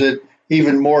minimize it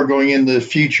even more going into the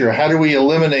future? How do we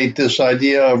eliminate this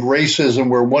idea of racism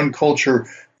where one culture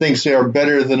thinks they are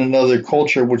better than another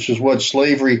culture, which is what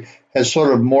slavery has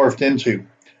sort of morphed into?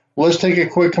 Let's take a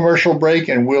quick commercial break,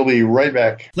 and we'll be right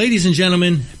back. Ladies and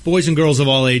gentlemen, boys and girls of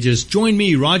all ages, join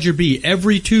me, Roger B.,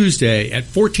 every Tuesday at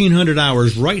 1400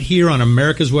 hours right here on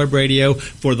America's Web Radio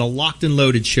for the Locked and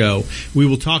Loaded Show. We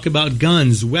will talk about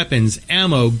guns, weapons,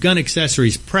 ammo, gun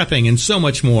accessories, prepping, and so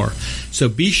much more. So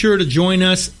be sure to join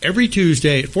us every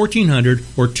Tuesday at 1400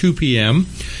 or 2 p.m.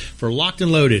 for Locked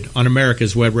and Loaded on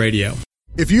America's Web Radio.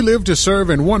 If you live to serve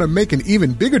and want to make an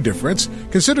even bigger difference,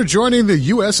 consider joining the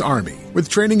U.S. Army. With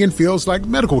training in fields like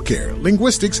medical care,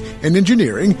 linguistics, and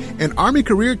engineering, an Army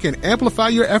career can amplify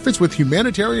your efforts with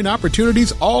humanitarian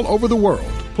opportunities all over the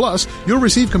world. Plus, you'll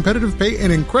receive competitive pay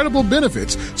and incredible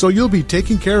benefits, so you'll be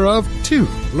taken care of, too.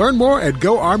 Learn more at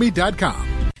GoArmy.com.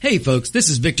 Hey folks, this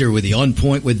is Victor with the On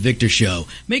Point with Victor show.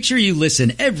 Make sure you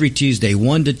listen every Tuesday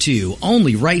 1 to 2,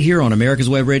 only right here on America's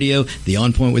Web Radio, the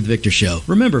On Point with Victor show.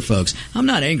 Remember folks, I'm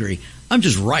not angry, I'm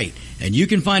just right. And you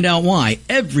can find out why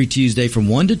every Tuesday from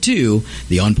 1 to 2,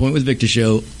 the On Point with Victor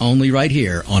show, only right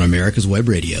here on America's Web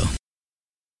Radio.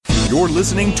 You're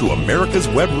listening to America's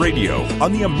Web Radio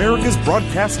on the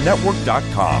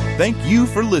AmericasBroadcastNetwork.com. Thank you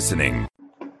for listening.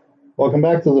 Welcome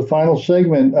back to the final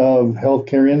segment of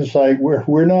Healthcare Insight.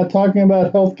 We're not talking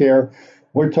about healthcare.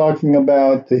 We're talking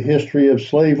about the history of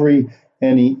slavery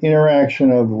and the interaction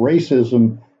of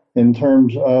racism in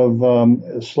terms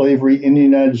of slavery in the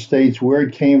United States, where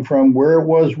it came from, where it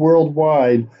was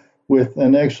worldwide, with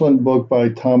an excellent book by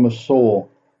Thomas Sowell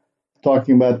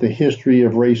talking about the history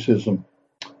of racism.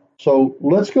 So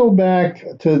let's go back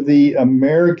to the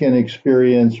American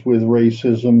experience with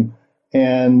racism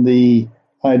and the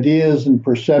ideas and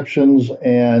perceptions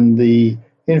and the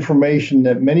information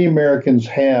that many Americans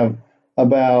have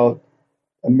about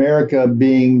America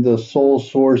being the sole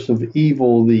source of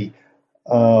evil, the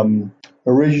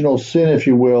original sin, if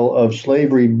you will, of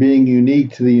slavery being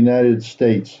unique to the United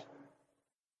States.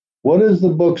 What does the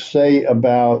book say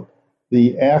about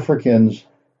the Africans'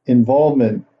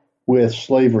 involvement with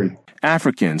slavery?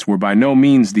 Africans were by no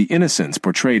means the innocents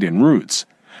portrayed in Roots,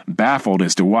 baffled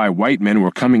as to why white men were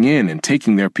coming in and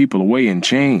taking their people away in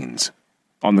chains.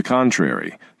 On the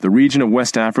contrary, the region of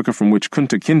West Africa from which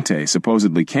Kunta Kinte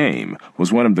supposedly came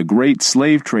was one of the great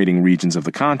slave-trading regions of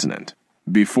the continent,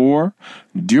 before,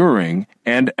 during,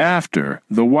 and after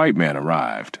the white man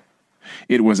arrived.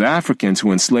 It was Africans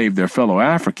who enslaved their fellow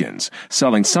Africans,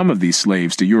 selling some of these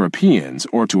slaves to Europeans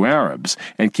or to Arabs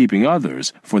and keeping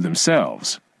others for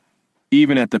themselves.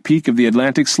 Even at the peak of the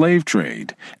Atlantic slave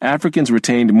trade, Africans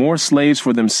retained more slaves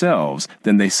for themselves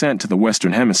than they sent to the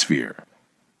Western Hemisphere.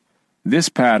 This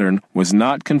pattern was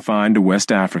not confined to West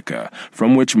Africa,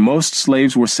 from which most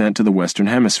slaves were sent to the Western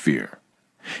Hemisphere.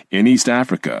 In East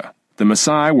Africa, the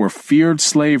Maasai were feared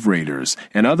slave raiders,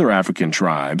 and other African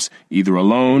tribes, either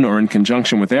alone or in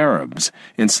conjunction with Arabs,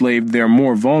 enslaved their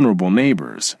more vulnerable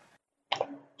neighbors.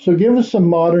 So give us some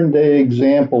modern-day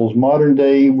examples,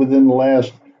 modern-day within the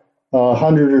last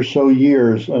 100 or so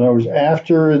years. In other words,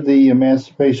 after the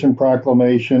Emancipation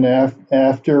Proclamation,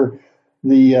 after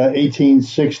the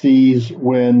 1860s,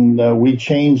 when we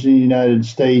changed the United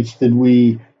States, did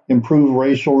we improve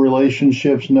racial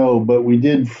relationships? No, but we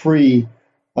did free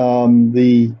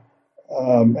the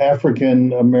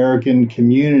African American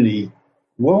community.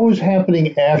 What was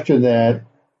happening after that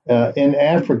in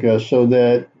Africa so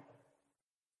that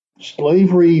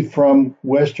slavery from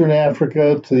Western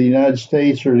Africa to the United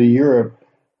States or to Europe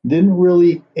didn't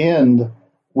really end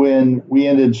when we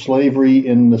ended slavery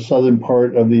in the southern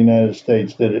part of the United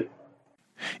States, did it?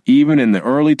 Even in the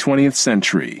early 20th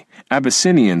century,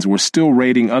 Abyssinians were still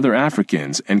raiding other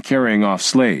Africans and carrying off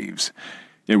slaves.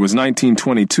 It was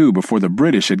 1922 before the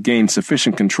British had gained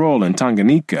sufficient control in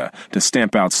Tanganyika to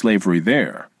stamp out slavery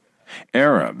there.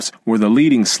 Arabs were the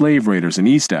leading slave raiders in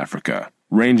East Africa,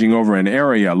 ranging over an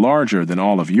area larger than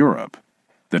all of Europe.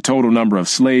 The total number of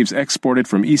slaves exported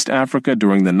from East Africa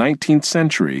during the 19th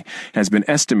century has been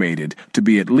estimated to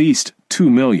be at least 2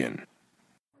 million.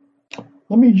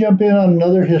 Let me jump in on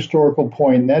another historical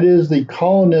point, and that is the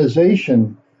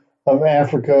colonization of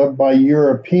Africa by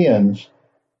Europeans.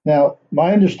 Now,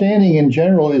 my understanding in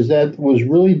general is that was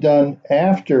really done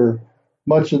after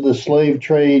much of the slave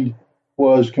trade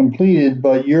was completed,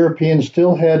 but Europeans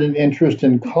still had an interest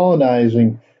in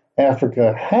colonizing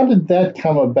Africa. How did that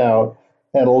come about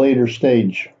at a later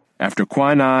stage? After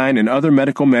quinine and other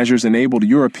medical measures enabled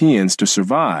Europeans to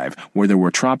survive where there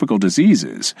were tropical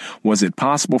diseases, was it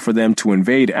possible for them to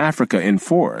invade Africa in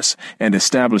force and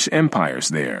establish empires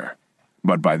there?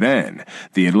 But by then,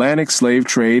 the Atlantic slave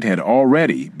trade had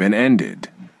already been ended.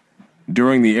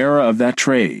 During the era of that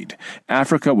trade,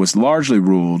 Africa was largely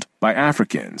ruled by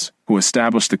Africans, who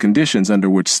established the conditions under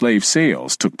which slave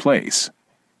sales took place.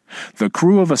 The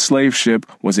crew of a slave ship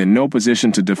was in no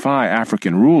position to defy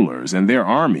African rulers and their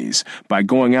armies by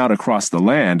going out across the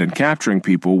land and capturing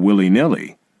people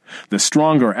willy-nilly. The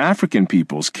stronger African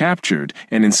peoples captured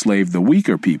and enslaved the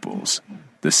weaker peoples.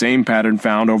 The same pattern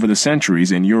found over the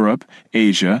centuries in Europe,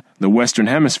 Asia, the Western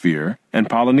Hemisphere, and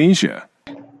Polynesia.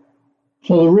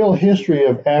 So the real history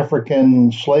of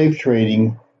African slave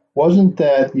trading wasn't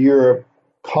that Europe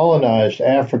colonized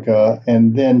Africa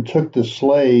and then took the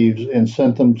slaves and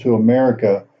sent them to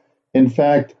America. In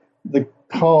fact, the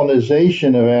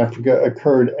colonization of Africa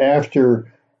occurred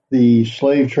after the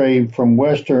slave trade from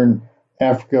Western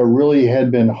Africa really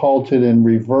had been halted and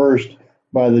reversed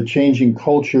by the changing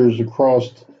cultures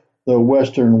across the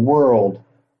Western world.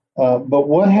 But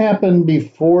what happened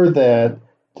before that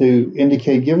to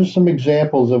indicate, give us some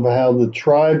examples of how the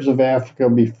tribes of Africa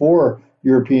before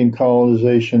European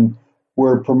colonization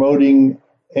were promoting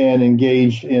and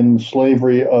engaged in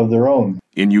slavery of their own.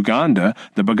 In Uganda,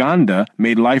 the Baganda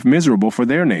made life miserable for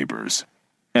their neighbors,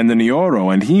 and the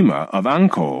Nyoro and Hima of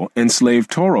Anko enslaved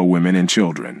Toro women and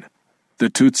children. The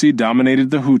Tutsi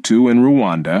dominated the Hutu in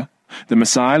Rwanda, the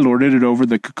Maasai lorded it over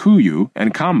the Kikuyu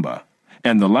and Kamba,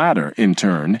 and the latter, in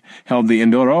turn, held the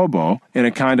Indorobo in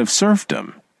a kind of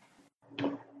serfdom.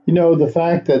 You know, the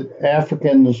fact that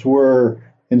Africans were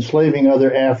enslaving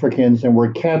other Africans and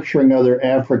were capturing other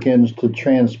Africans to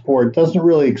transport doesn't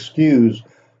really excuse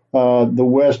the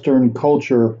Western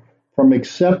culture from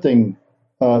accepting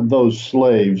those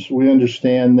slaves. We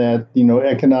understand that,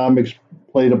 economics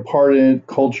played a part in it,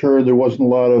 culture. There wasn't a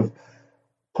lot of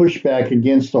pushback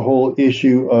against the whole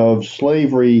issue of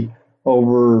slavery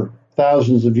over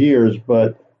thousands of years.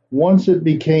 But once it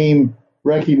became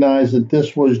recognized that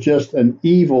this was just an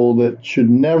evil that should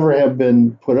never have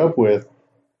been put up with,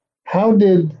 how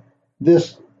did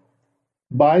this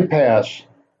bypass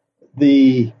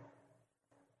the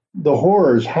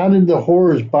horrors? How did the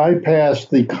horrors bypass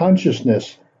the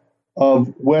consciousness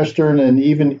of Western and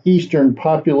even Eastern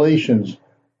populations?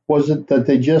 Was it that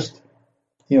they just,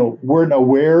 weren't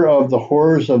aware of the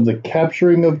horrors of the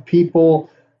capturing of people,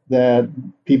 that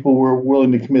people were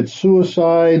willing to commit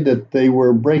suicide, that they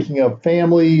were breaking up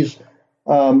families?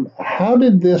 How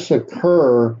did this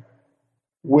occur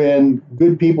when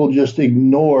good people just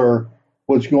ignore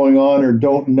what's going on or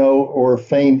don't know or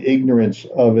feign ignorance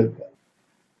of it?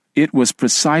 It was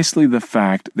precisely the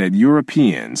fact that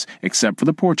Europeans, except for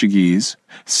the Portuguese,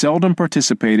 seldom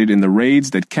participated in the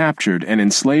raids that captured and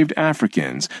enslaved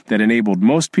Africans that enabled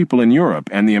most people in Europe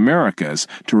and the Americas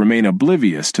to remain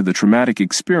oblivious to the traumatic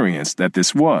experience that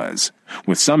this was,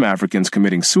 with some Africans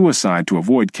committing suicide to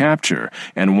avoid capture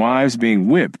and wives being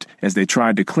whipped as they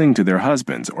tried to cling to their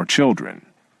husbands or children.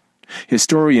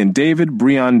 Historian David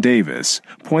Breon Davis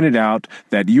pointed out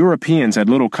that Europeans had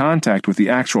little contact with the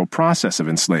actual process of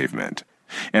enslavement,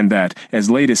 and that, as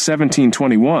late as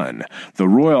 1721, the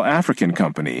Royal African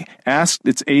Company asked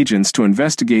its agents to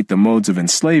investigate the modes of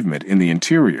enslavement in the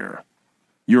interior.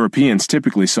 Europeans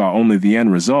typically saw only the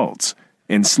end results,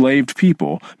 enslaved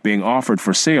people being offered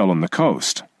for sale on the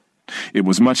coast. It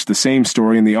was much the same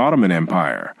story in the Ottoman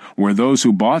Empire, where those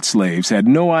who bought slaves had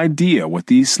no idea what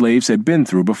these slaves had been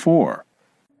through before.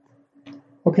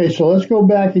 Okay, so let's go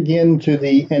back again to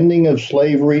the ending of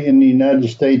slavery in the United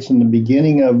States and the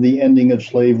beginning of the ending of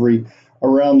slavery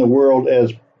around the world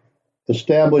as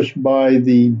established by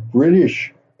the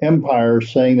British Empire,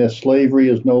 saying that slavery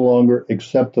is no longer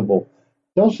acceptable.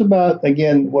 Tell us about,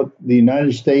 again, what the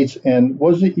United States, and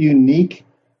was it unique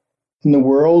in the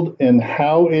world and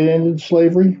how it ended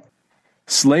slavery?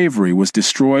 Slavery was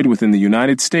destroyed within the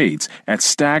United States at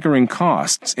staggering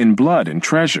costs in blood and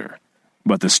treasure,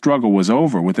 but the struggle was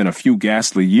over within a few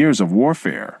ghastly years of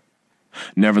warfare.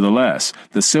 Nevertheless,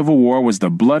 the Civil War was the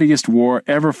bloodiest war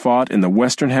ever fought in the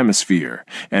Western Hemisphere,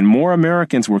 and more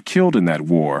Americans were killed in that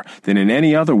war than in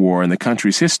any other war in the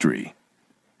country's history.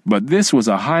 But this was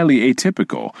a highly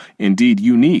atypical, indeed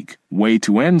unique, way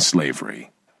to end slavery.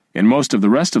 In most of the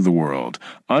rest of the world,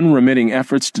 unremitting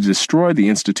efforts to destroy the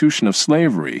institution of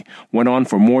slavery went on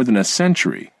for more than a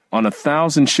century, on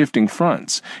 1,000 shifting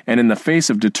fronts, and in the face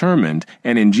of determined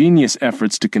and ingenious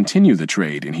efforts to continue the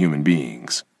trade in human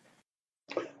beings.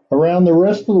 Around the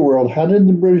rest of the world, how did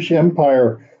the British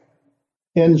Empire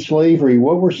end slavery?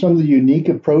 What were some of the unique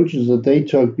approaches that they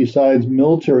took besides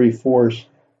military force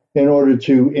in order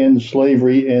to end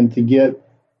slavery and to get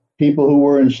people who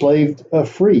were enslaved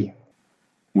free?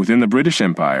 Within the British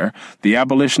Empire, the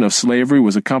abolition of slavery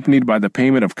was accompanied by the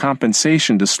payment of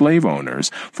compensation to slave owners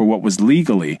for what was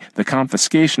legally the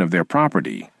confiscation of their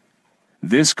property.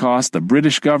 This cost the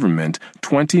British government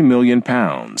 £20 million,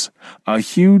 a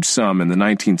huge sum in the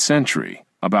 19th century,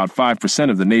 about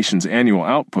 5% of the nation's annual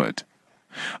output.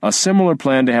 A similar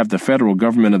plan to have the federal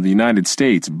government of the United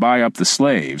States buy up the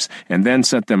slaves and then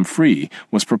set them free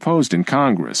was proposed in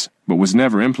Congress, but was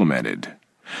never implemented.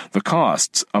 The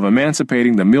costs of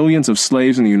emancipating the millions of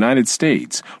slaves in the United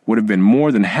States would have been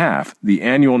more than half the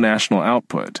annual national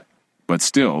output, but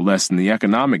still less than the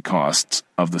economic costs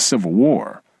of the Civil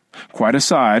War. quite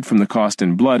aside from the cost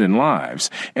in blood and lives,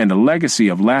 and a legacy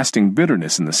of lasting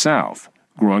bitterness in the South,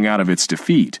 growing out of its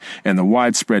defeat and the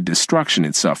widespread destruction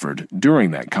it suffered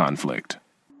during that conflict.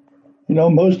 You know,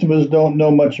 most of us don't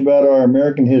know much about our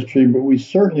American history, but we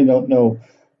certainly don't know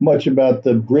much about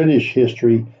the British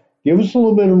history. Give us a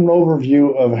little bit of an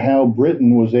overview of how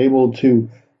Britain was able to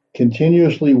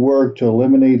continuously work to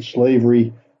eliminate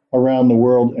slavery around the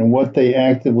world and what they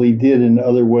actively did in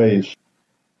other ways.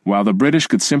 While the British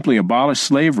could simply abolish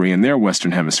slavery in their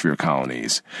Western Hemisphere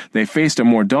colonies, they faced a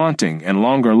more daunting and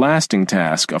longer-lasting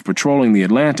task of patrolling the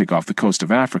Atlantic off the coast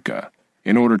of Africa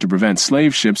in order to prevent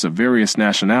slave ships of various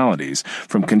nationalities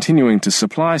from continuing to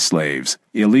supply slaves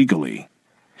illegally.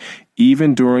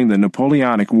 Even during the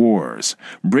Napoleonic Wars,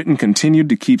 Britain continued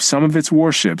to keep some of its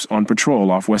warships on patrol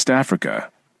off West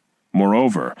Africa.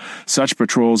 Moreover, such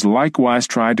patrols likewise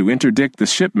tried to interdict the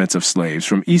shipments of slaves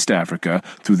from East Africa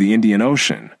through the Indian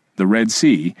Ocean, the Red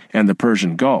Sea, and the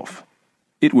Persian Gulf.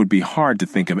 It would be hard to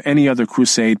think of any other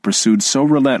crusade pursued so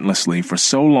relentlessly for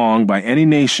so long by any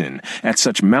nation at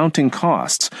such mounting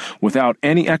costs without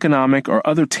any economic or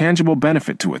other tangible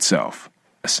benefit to itself.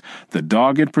 The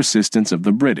dogged persistence of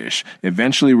the British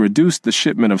eventually reduced the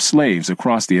shipment of slaves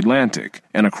across the Atlantic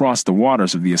and across the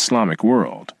waters of the Islamic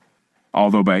world.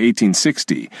 Although by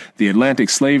 1860 the Atlantic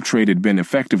slave trade had been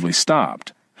effectively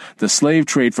stopped, the slave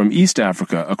trade from East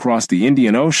Africa across the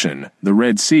Indian Ocean, the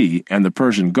Red Sea, and the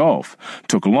Persian Gulf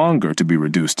took longer to be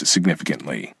reduced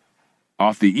significantly.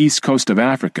 Off the east coast of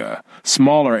Africa,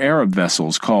 smaller Arab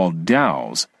vessels called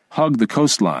dhows hugged the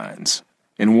coastlines,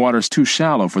 in waters too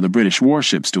shallow for the British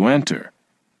warships to enter.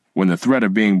 When the threat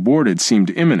of being boarded seemed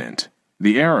imminent,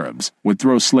 the Arabs would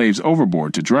throw slaves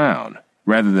overboard to drown,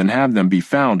 rather than have them be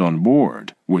found on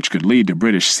board, which could lead to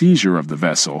British seizure of the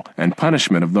vessel and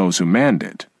punishment of those who manned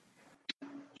it.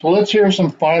 So let's hear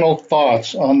some final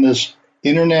thoughts on this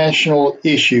international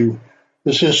issue,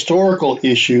 this historical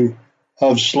issue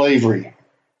of slavery.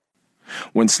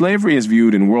 When slavery is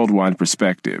viewed in worldwide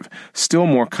perspective, still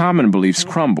more common beliefs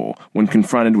crumble when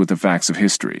confronted with the facts of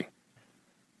history.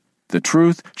 The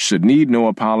truth should need no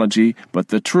apology, but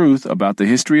the truth about the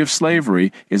history of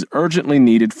slavery is urgently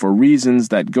needed for reasons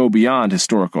that go beyond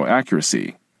historical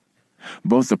accuracy.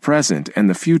 Both the present and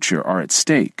the future are at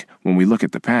stake when we look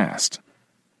at the past.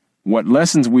 What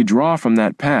lessons we draw from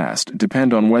that past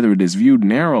depend on whether it is viewed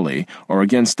narrowly or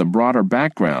against the broader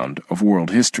background of world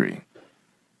history.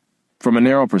 From a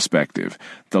narrow perspective,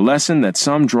 the lesson that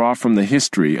some draw from the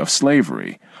history of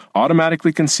slavery,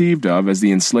 automatically conceived of as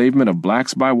the enslavement of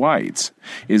blacks by whites,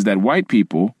 is that white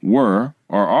people were,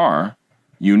 or are,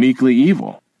 uniquely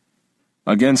evil.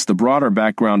 Against the broader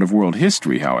background of world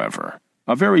history, however,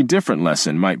 a very different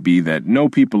lesson might be that no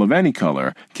people of any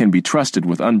color can be trusted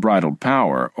with unbridled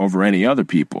power over any other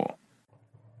people.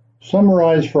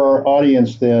 Summarize for our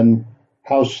audience, then,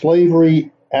 how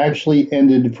slavery actually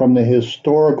ended from the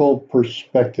historical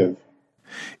perspective.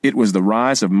 It was the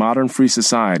rise of modern free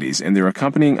societies and their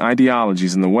accompanying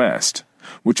ideologies in the West,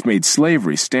 which made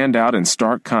slavery stand out in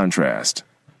stark contrast.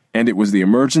 And it was the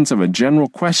emergence of a general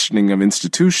questioning of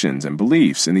institutions and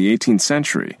beliefs in the 18th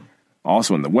century,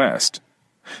 also in the West,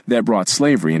 that brought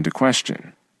slavery into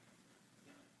question.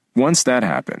 Once that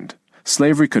happened,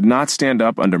 slavery could not stand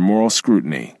up under moral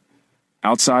scrutiny.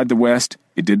 Outside the West,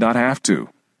 it did not have to.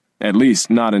 At least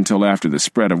not until after the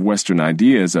spread of Western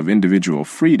ideas of individual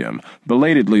freedom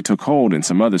belatedly took hold in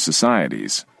some other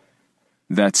societies.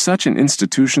 That such an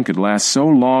institution could last so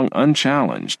long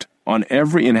unchallenged on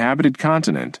every inhabited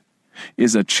continent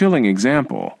is a chilling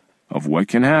example of what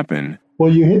can happen.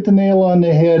 Well, you hit the nail on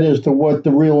the head as to what the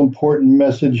real important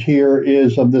message here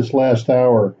is of this last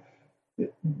hour.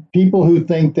 People who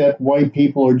think that white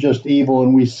people are just evil,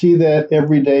 and we see that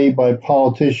every day by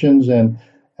politicians and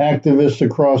activists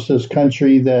across this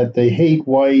country, that they hate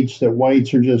whites, that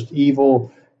whites are just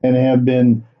evil and have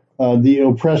been the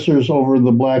oppressors over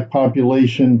the black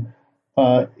population,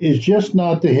 is just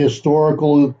not the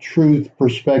historical truth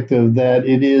perspective, that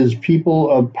it is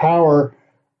people of power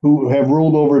who have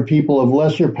ruled over people of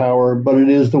lesser power, but it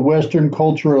is the Western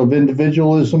culture of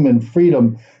individualism and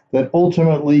freedom that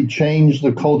ultimately changed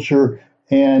the culture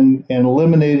and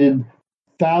eliminated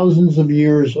thousands of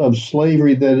years of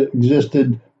slavery that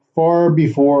existed far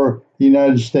before the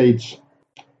United States.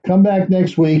 Come back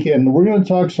next week, and we're going to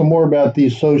talk some more about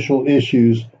these social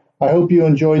issues. I hope you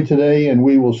enjoyed today, and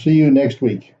we will see you next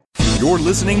week. You're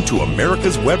listening to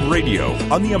America's Web Radio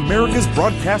on the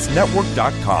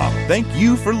AmericasBroadcastNetwork.com. Thank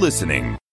you for listening.